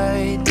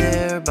right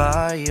there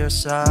by your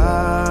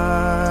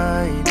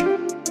side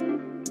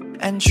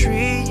and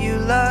treat you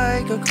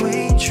like a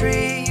queen,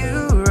 treat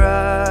you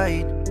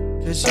right.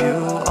 'Cause you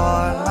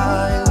are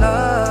my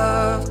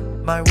love,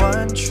 my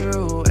one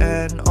true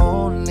and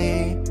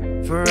only,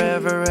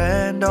 forever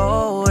and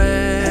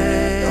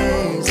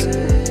always.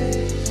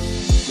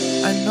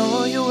 I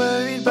know you're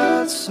worried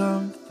about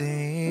some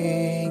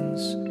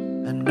things,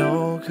 I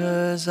know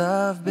 'cause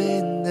I've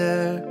been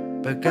there,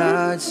 but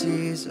God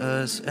sees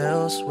us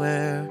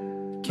elsewhere.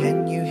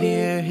 Can you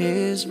hear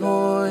His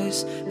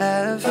voice?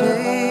 Have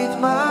faith,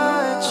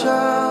 my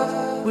child.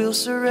 We'll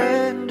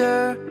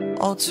surrender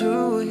all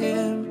to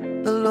Him.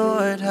 The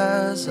Lord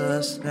has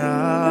us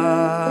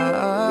now.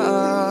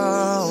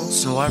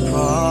 So I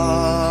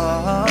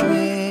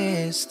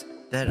promised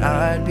that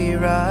I'd be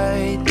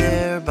right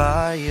there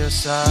by your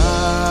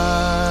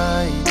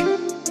side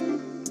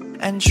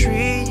and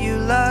treat you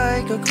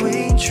like a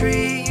queen,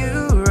 treat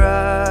you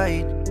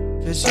right.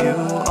 'Cause you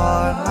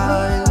are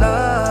my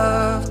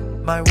love,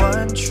 my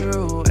one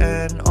true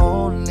and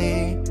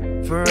only,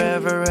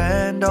 forever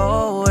and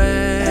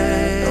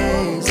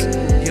always.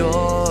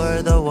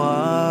 You're the one.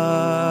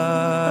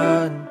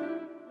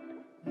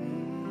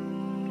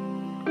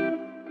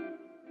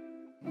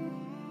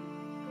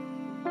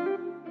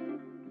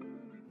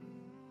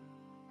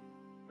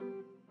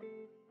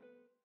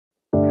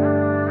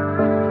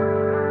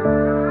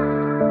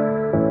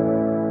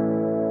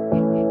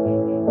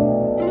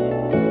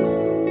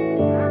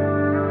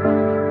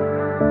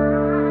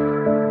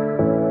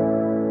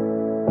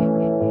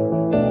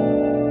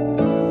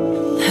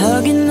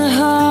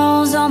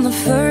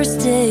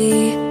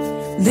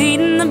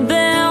 leading the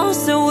bell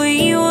so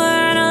we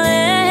weren't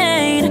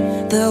late.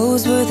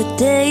 Those were the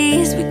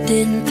days we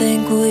didn't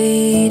think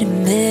we'd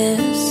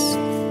miss.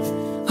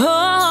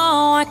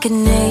 Oh, I could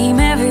name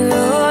every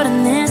road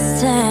in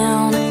this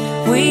town.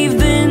 We've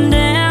been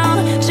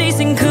down,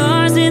 chasing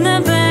cars in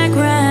the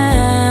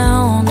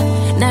background.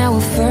 Now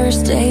we're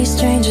first day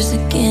strangers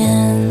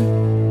again.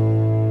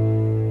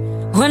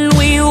 When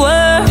we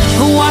were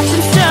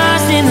watching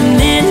stars in the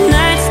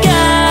midnight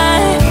sky,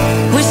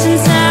 wishing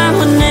time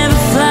would never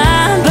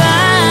fly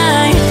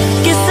by.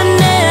 Guess I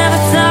never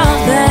thought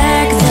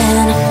back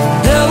then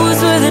those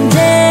were the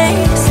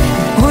days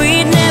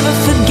we'd never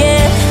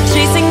forget.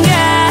 Chasing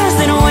guys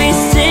and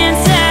wasting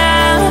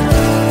time,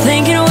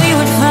 thinking we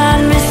would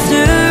find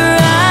Mr.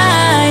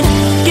 Right.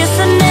 Guess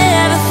I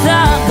never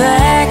thought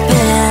back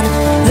then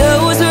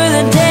those were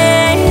the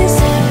days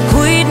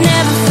we'd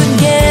never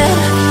forget.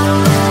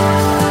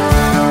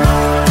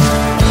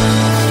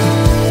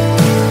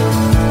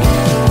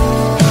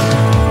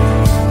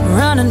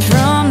 Running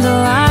from the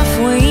life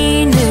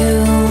we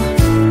knew,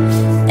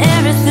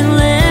 everything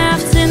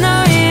left in the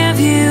rear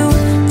view.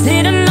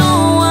 Didn't know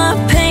what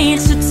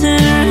pains to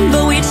turn,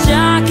 but we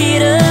chalk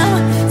it up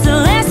to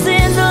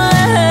lessons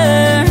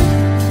learned.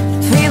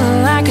 Feeling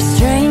like a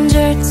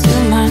stranger to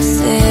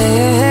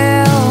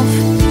myself,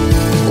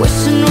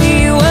 wishing we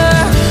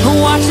were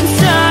watching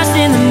stars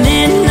in the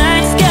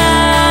midnight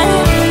sky.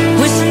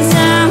 Wishing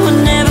time would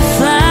never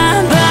fly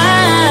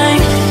by.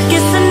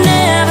 Guess I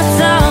never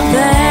thought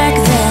back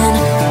then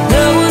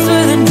those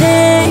were the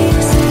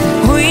days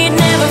we'd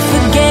never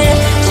forget.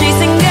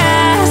 Chasing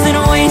guys and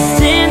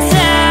wasting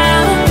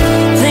time,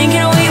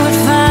 thinking we would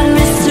find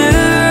Mr.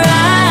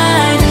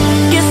 Right.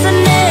 Guess I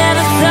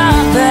never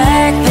thought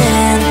back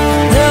then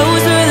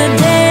those were the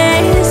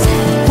days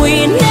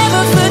we'd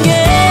never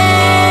forget.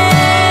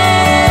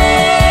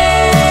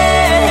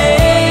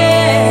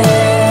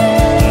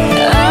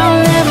 I'll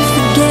never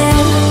forget.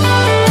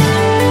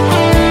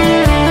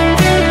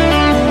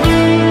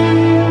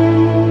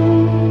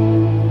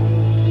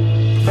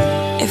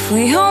 If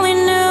we only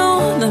knew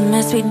the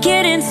mess we'd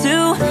get into.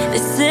 They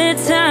said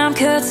time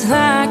cuts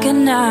like a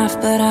knife,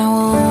 but I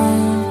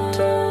won't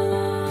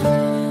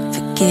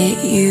forget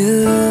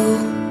you.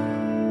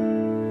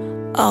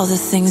 All the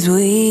things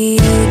we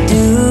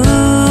do.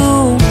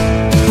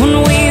 When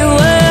we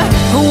were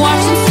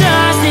watching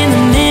stars in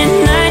the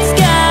midnight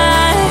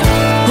sky,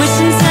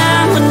 wishing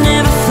time would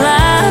never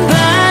fly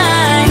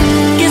by.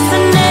 Guess I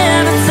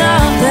never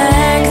thought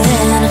back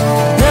then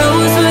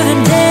those were the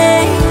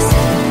days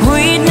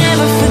we'd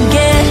never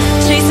forget.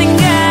 Chasing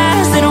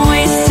guys and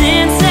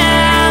wasting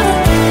time,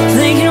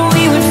 thinking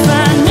we would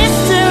find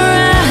Mr.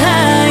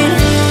 Right.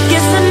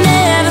 Guess I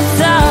never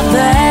thought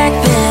back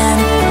then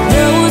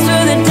those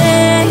were the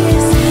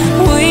days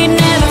we'd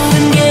never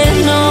forget.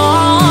 No,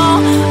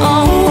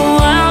 oh,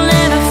 I'll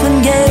never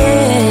forget.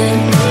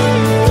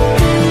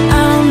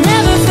 I'll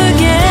never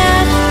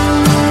forget.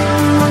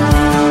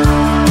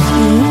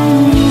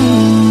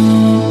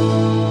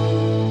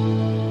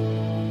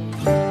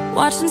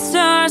 Watching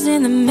stars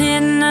in the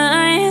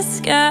midnight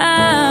sky.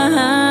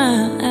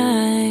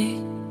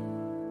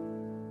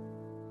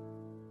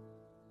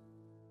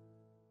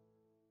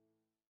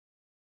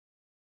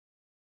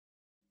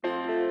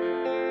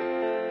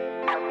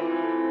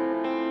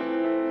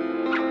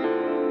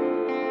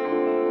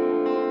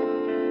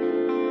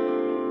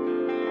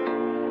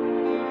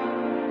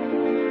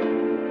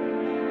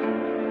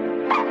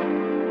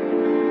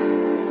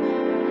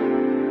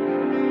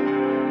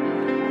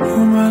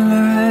 All my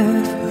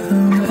life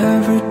and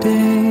every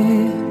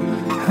day,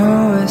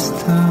 how I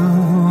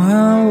still,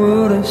 how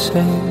would I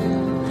say?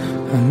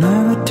 I'm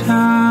never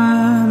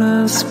tired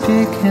of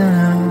speaking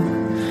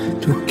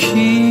out to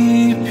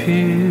keep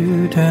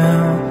you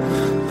down,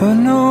 but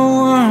no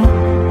one,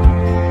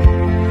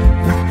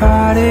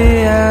 nobody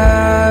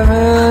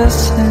ever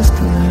seems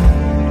to know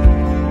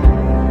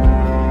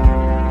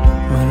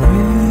what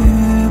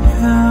we've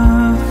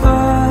been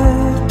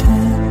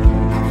fighting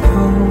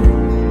for.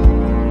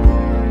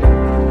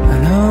 I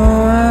know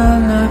I'll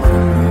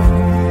never know.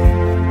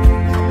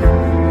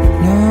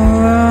 No,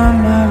 I'll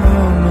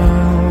never know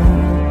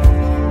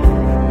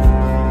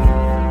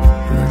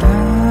what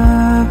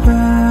I've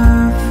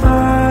been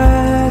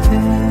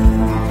fighting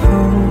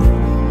for.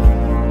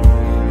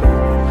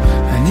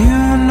 And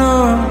you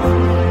know,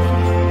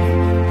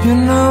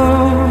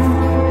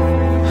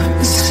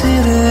 the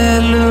city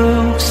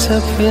looks so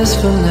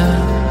peaceful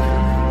now.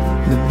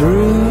 The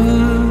brew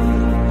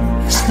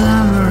is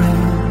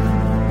slumbering,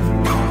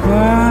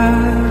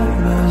 quiet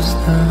as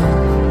down.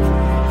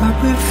 But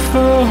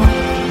before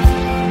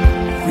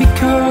we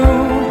go,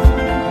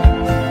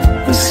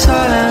 the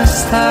silent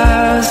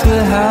stars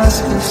will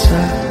ask us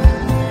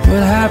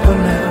what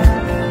happened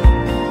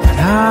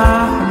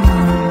now.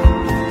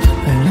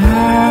 And I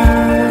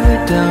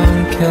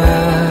don't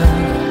care.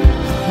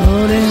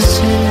 Oh, this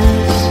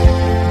is,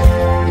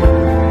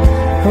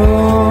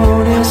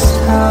 oh, this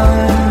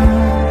time,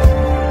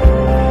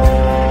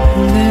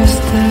 this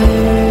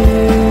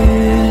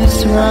day is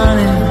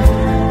running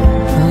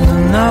under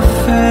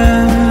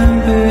nothing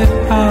but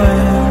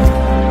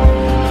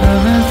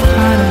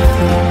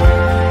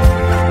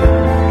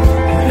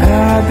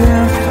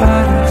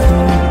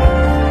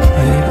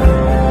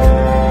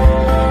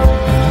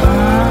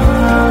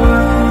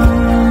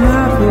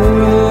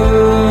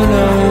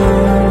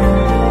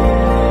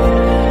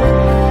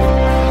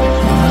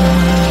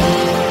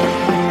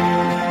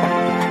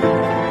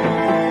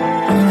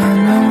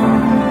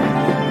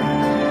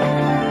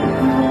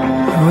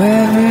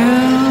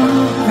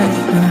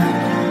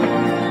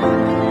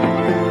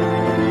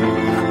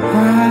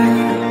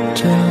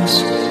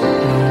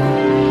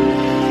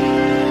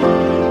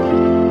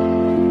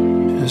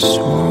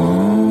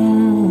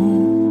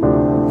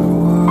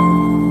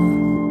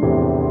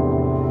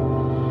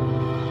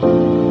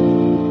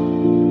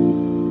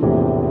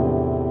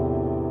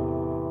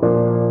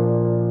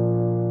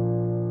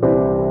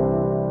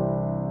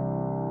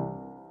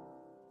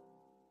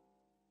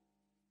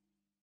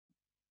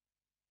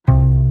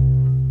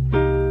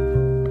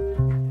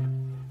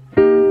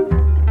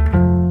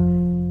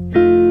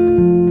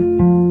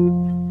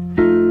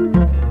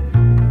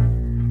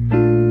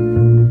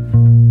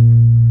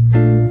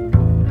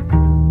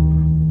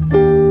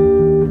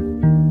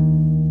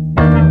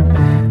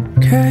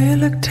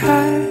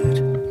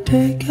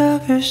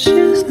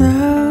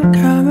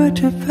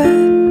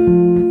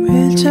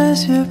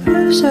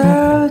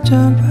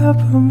jump up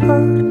on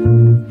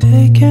board,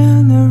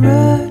 taking the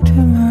red to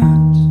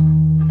Mars.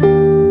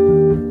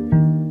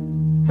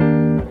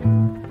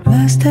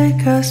 Let's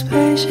take a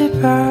spaceship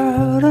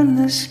out in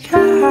the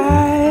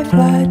sky,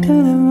 fly to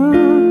the moon,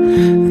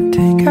 and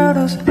take out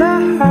those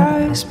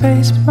lies,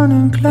 space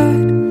burning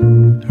glide,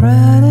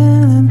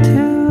 riding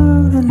into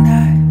the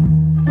night.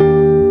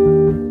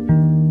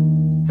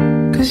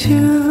 'Cause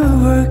you're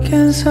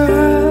working so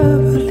hard,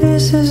 but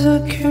this is a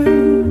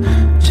cue.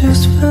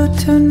 Just for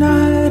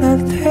tonight,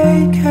 I'll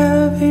take care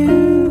of you.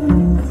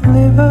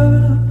 Leave all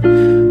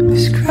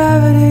this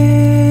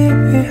gravity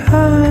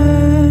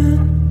behind.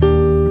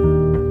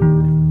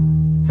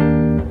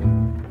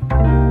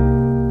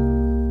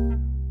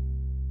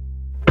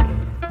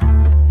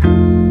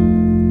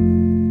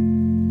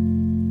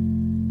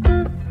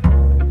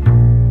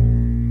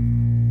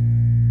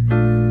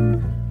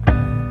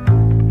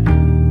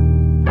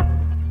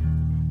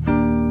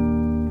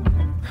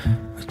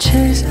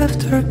 Chase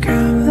after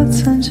comets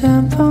and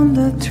jump on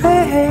the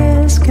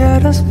trails,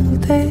 get a small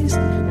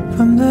taste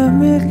from the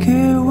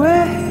Milky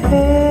Way.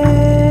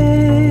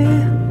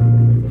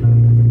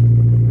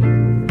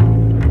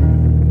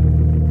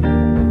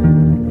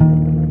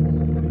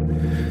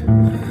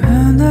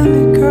 And then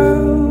we go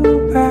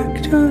back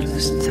to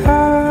the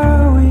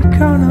star. We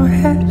gonna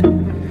head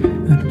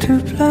to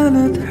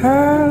planet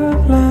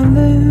Earth,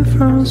 landing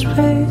from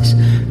space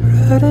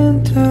right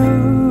into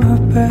a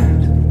bed.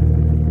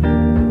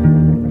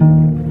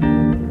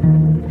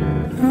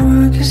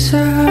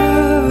 So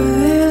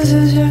this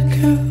is your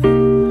cue.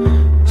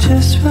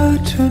 Just for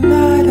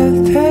tonight, I'll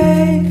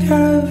take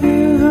care of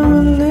you. I'm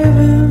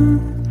leaving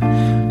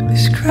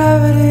this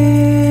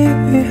gravity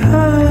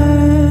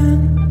behind.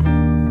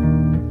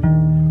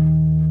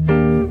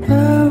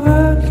 We're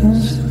working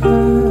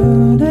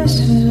slow. This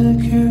is a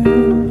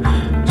cue.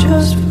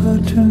 Just for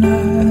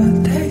tonight, I'll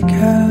take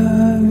care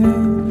of you.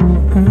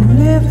 I'm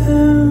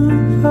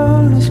leaving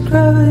all this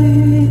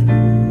gravity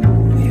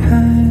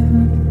behind.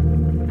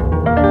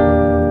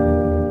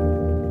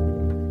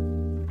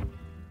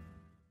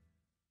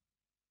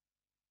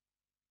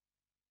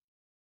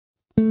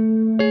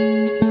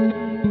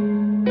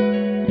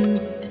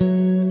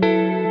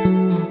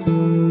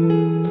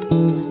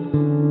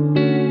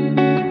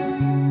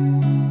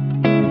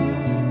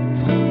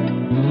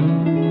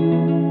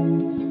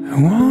 I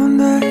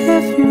wonder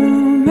if you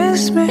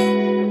miss me.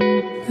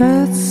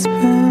 It's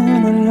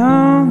been a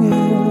long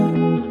year.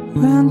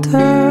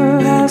 Winter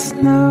has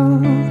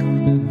snowed,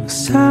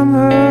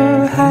 summer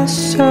has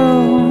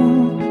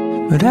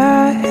shown, but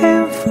I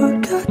ain't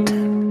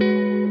forgotten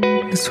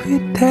the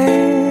sweet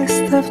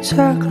taste of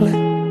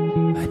chocolate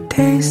I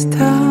taste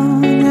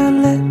on your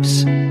lips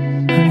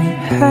when we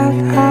had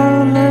our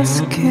last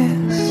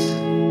kiss.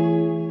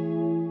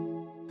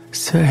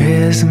 So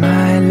here's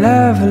my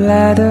love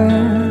letter,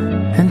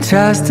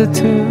 entrusted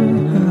to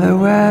the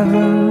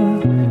weather.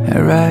 I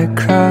ride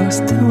across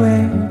the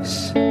waves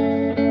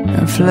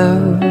and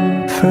float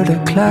through the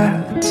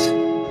clouds.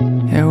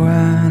 And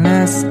when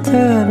it's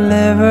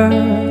delivered,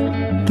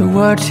 do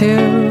what you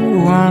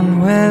want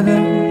with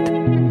it.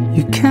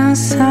 You can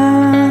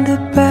send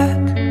it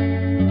back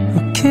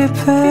or keep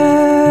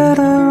it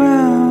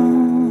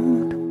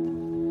around.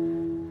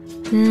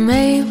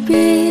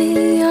 Maybe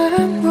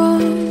I'm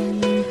wrong,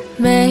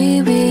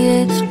 maybe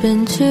it's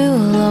been too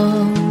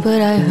long, but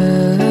I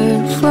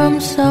heard from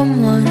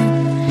someone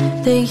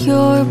that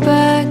you're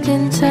back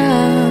in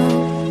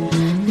town.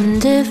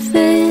 And if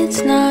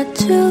it's not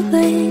too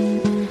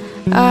late,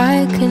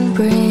 I can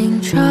bring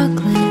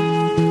chocolate.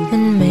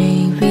 And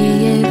maybe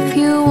if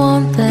you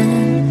want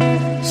them,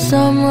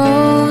 some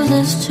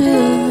roses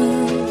too.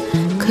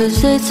 'Cause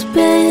it's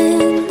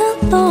been a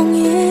long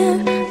year,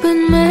 but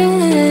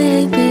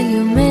maybe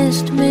you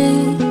missed me.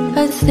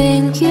 I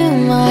think you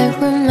might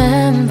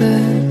remember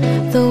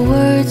the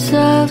words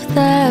of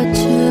that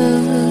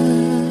tune.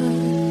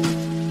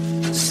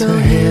 So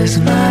here's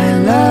my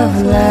love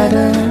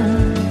letter,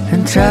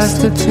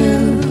 entrusted to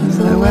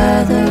the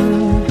weather.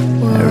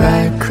 I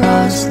ride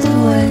across the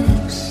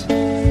waves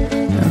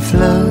and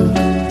float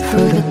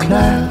through the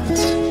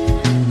clouds.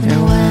 And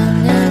when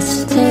it's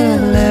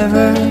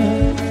delivered,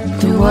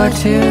 do what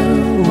you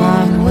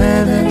want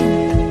with it.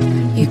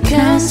 You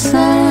can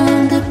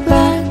send it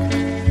back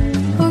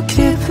or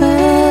keep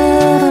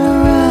it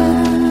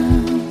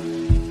around.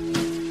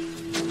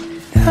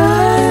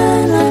 I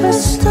never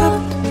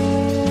stopped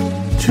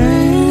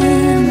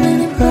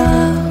dreaming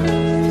about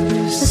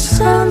the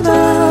sound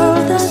of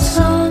the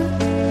song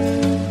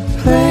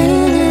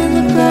playing in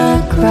the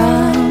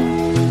background.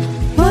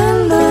 When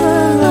the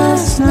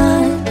last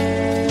night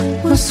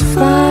was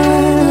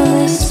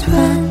finally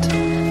spent,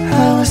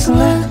 I was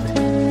left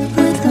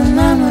with the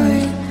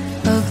memory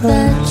of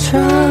that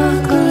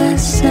chocolate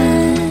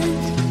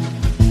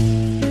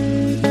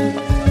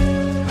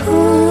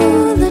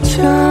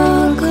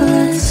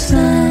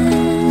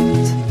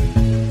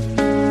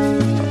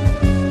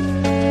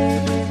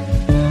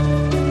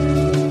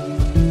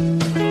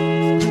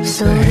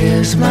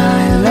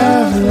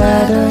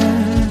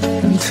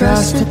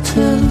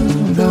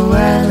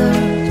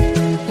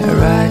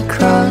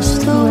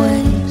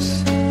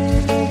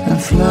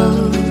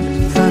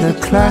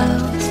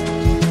clouds.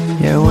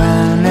 Yeah,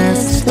 when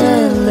it's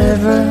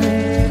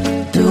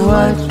delivered, do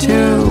what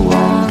you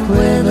want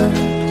with it.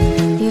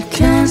 You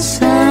can't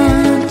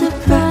send it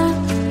back.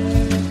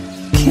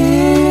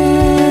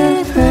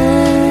 Keep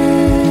it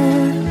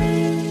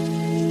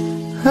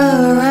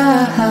around.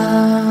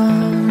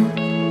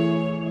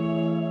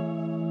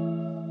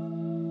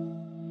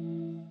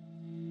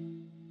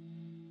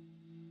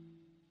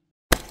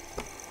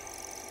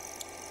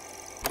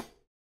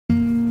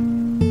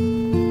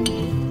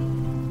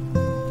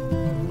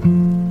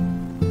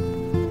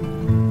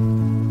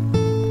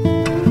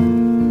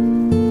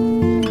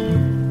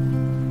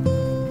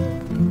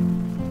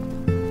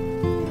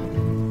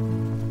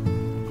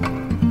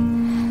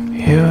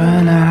 You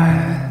and I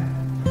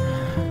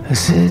are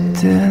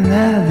sitting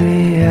at the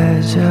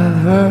edge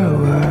of our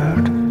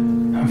world.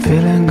 I'm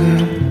feeling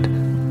good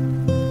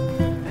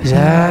as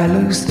I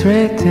look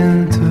straight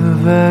into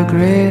the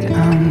great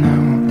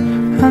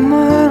unknown. Am I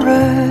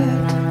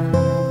right?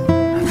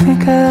 I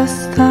think it's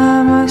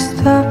time I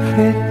stop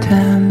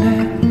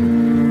pretending.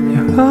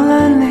 You're all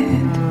I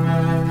need.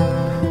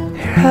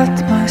 You're at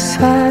my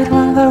side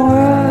when the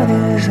world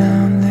is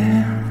ending.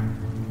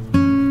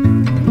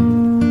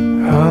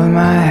 Hold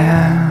my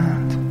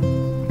hand,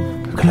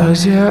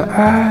 close your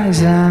eyes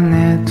and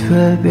it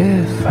will be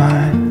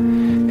fine.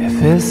 If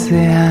it's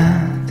the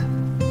end,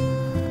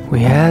 we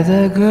had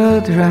a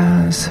good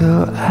run,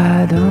 so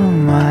I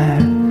don't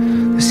mind.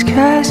 The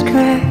sky's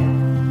gray,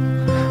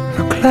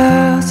 the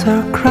clouds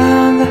are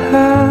crying, the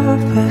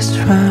earth is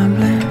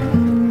trembling.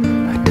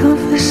 I don't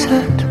feel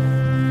sad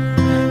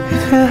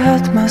if you're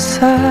at my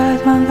side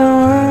when the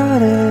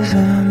world is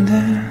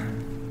ending.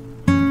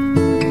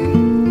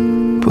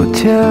 Put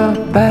your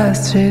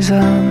batteries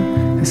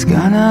on, it's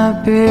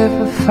gonna be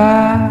the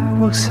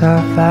fireworks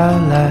of our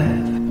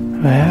life.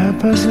 Help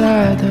us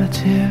light our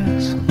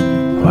tears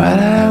while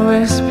I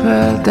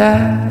whisper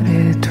that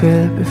it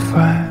will be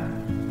fine.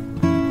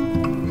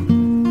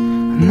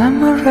 And I'm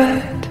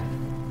alright.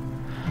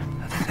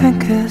 I think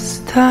it's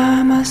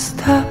time I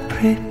stop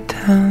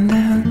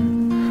pretending.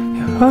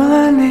 You're all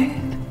I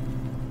need.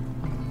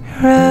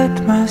 You're at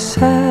my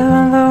side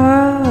when the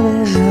world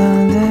is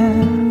ending.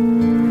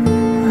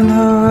 When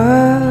the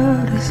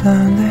world is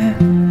ending.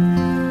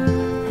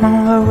 When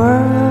the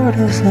world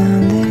is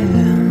ending.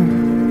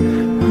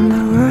 When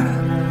the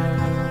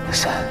world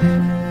is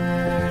ending.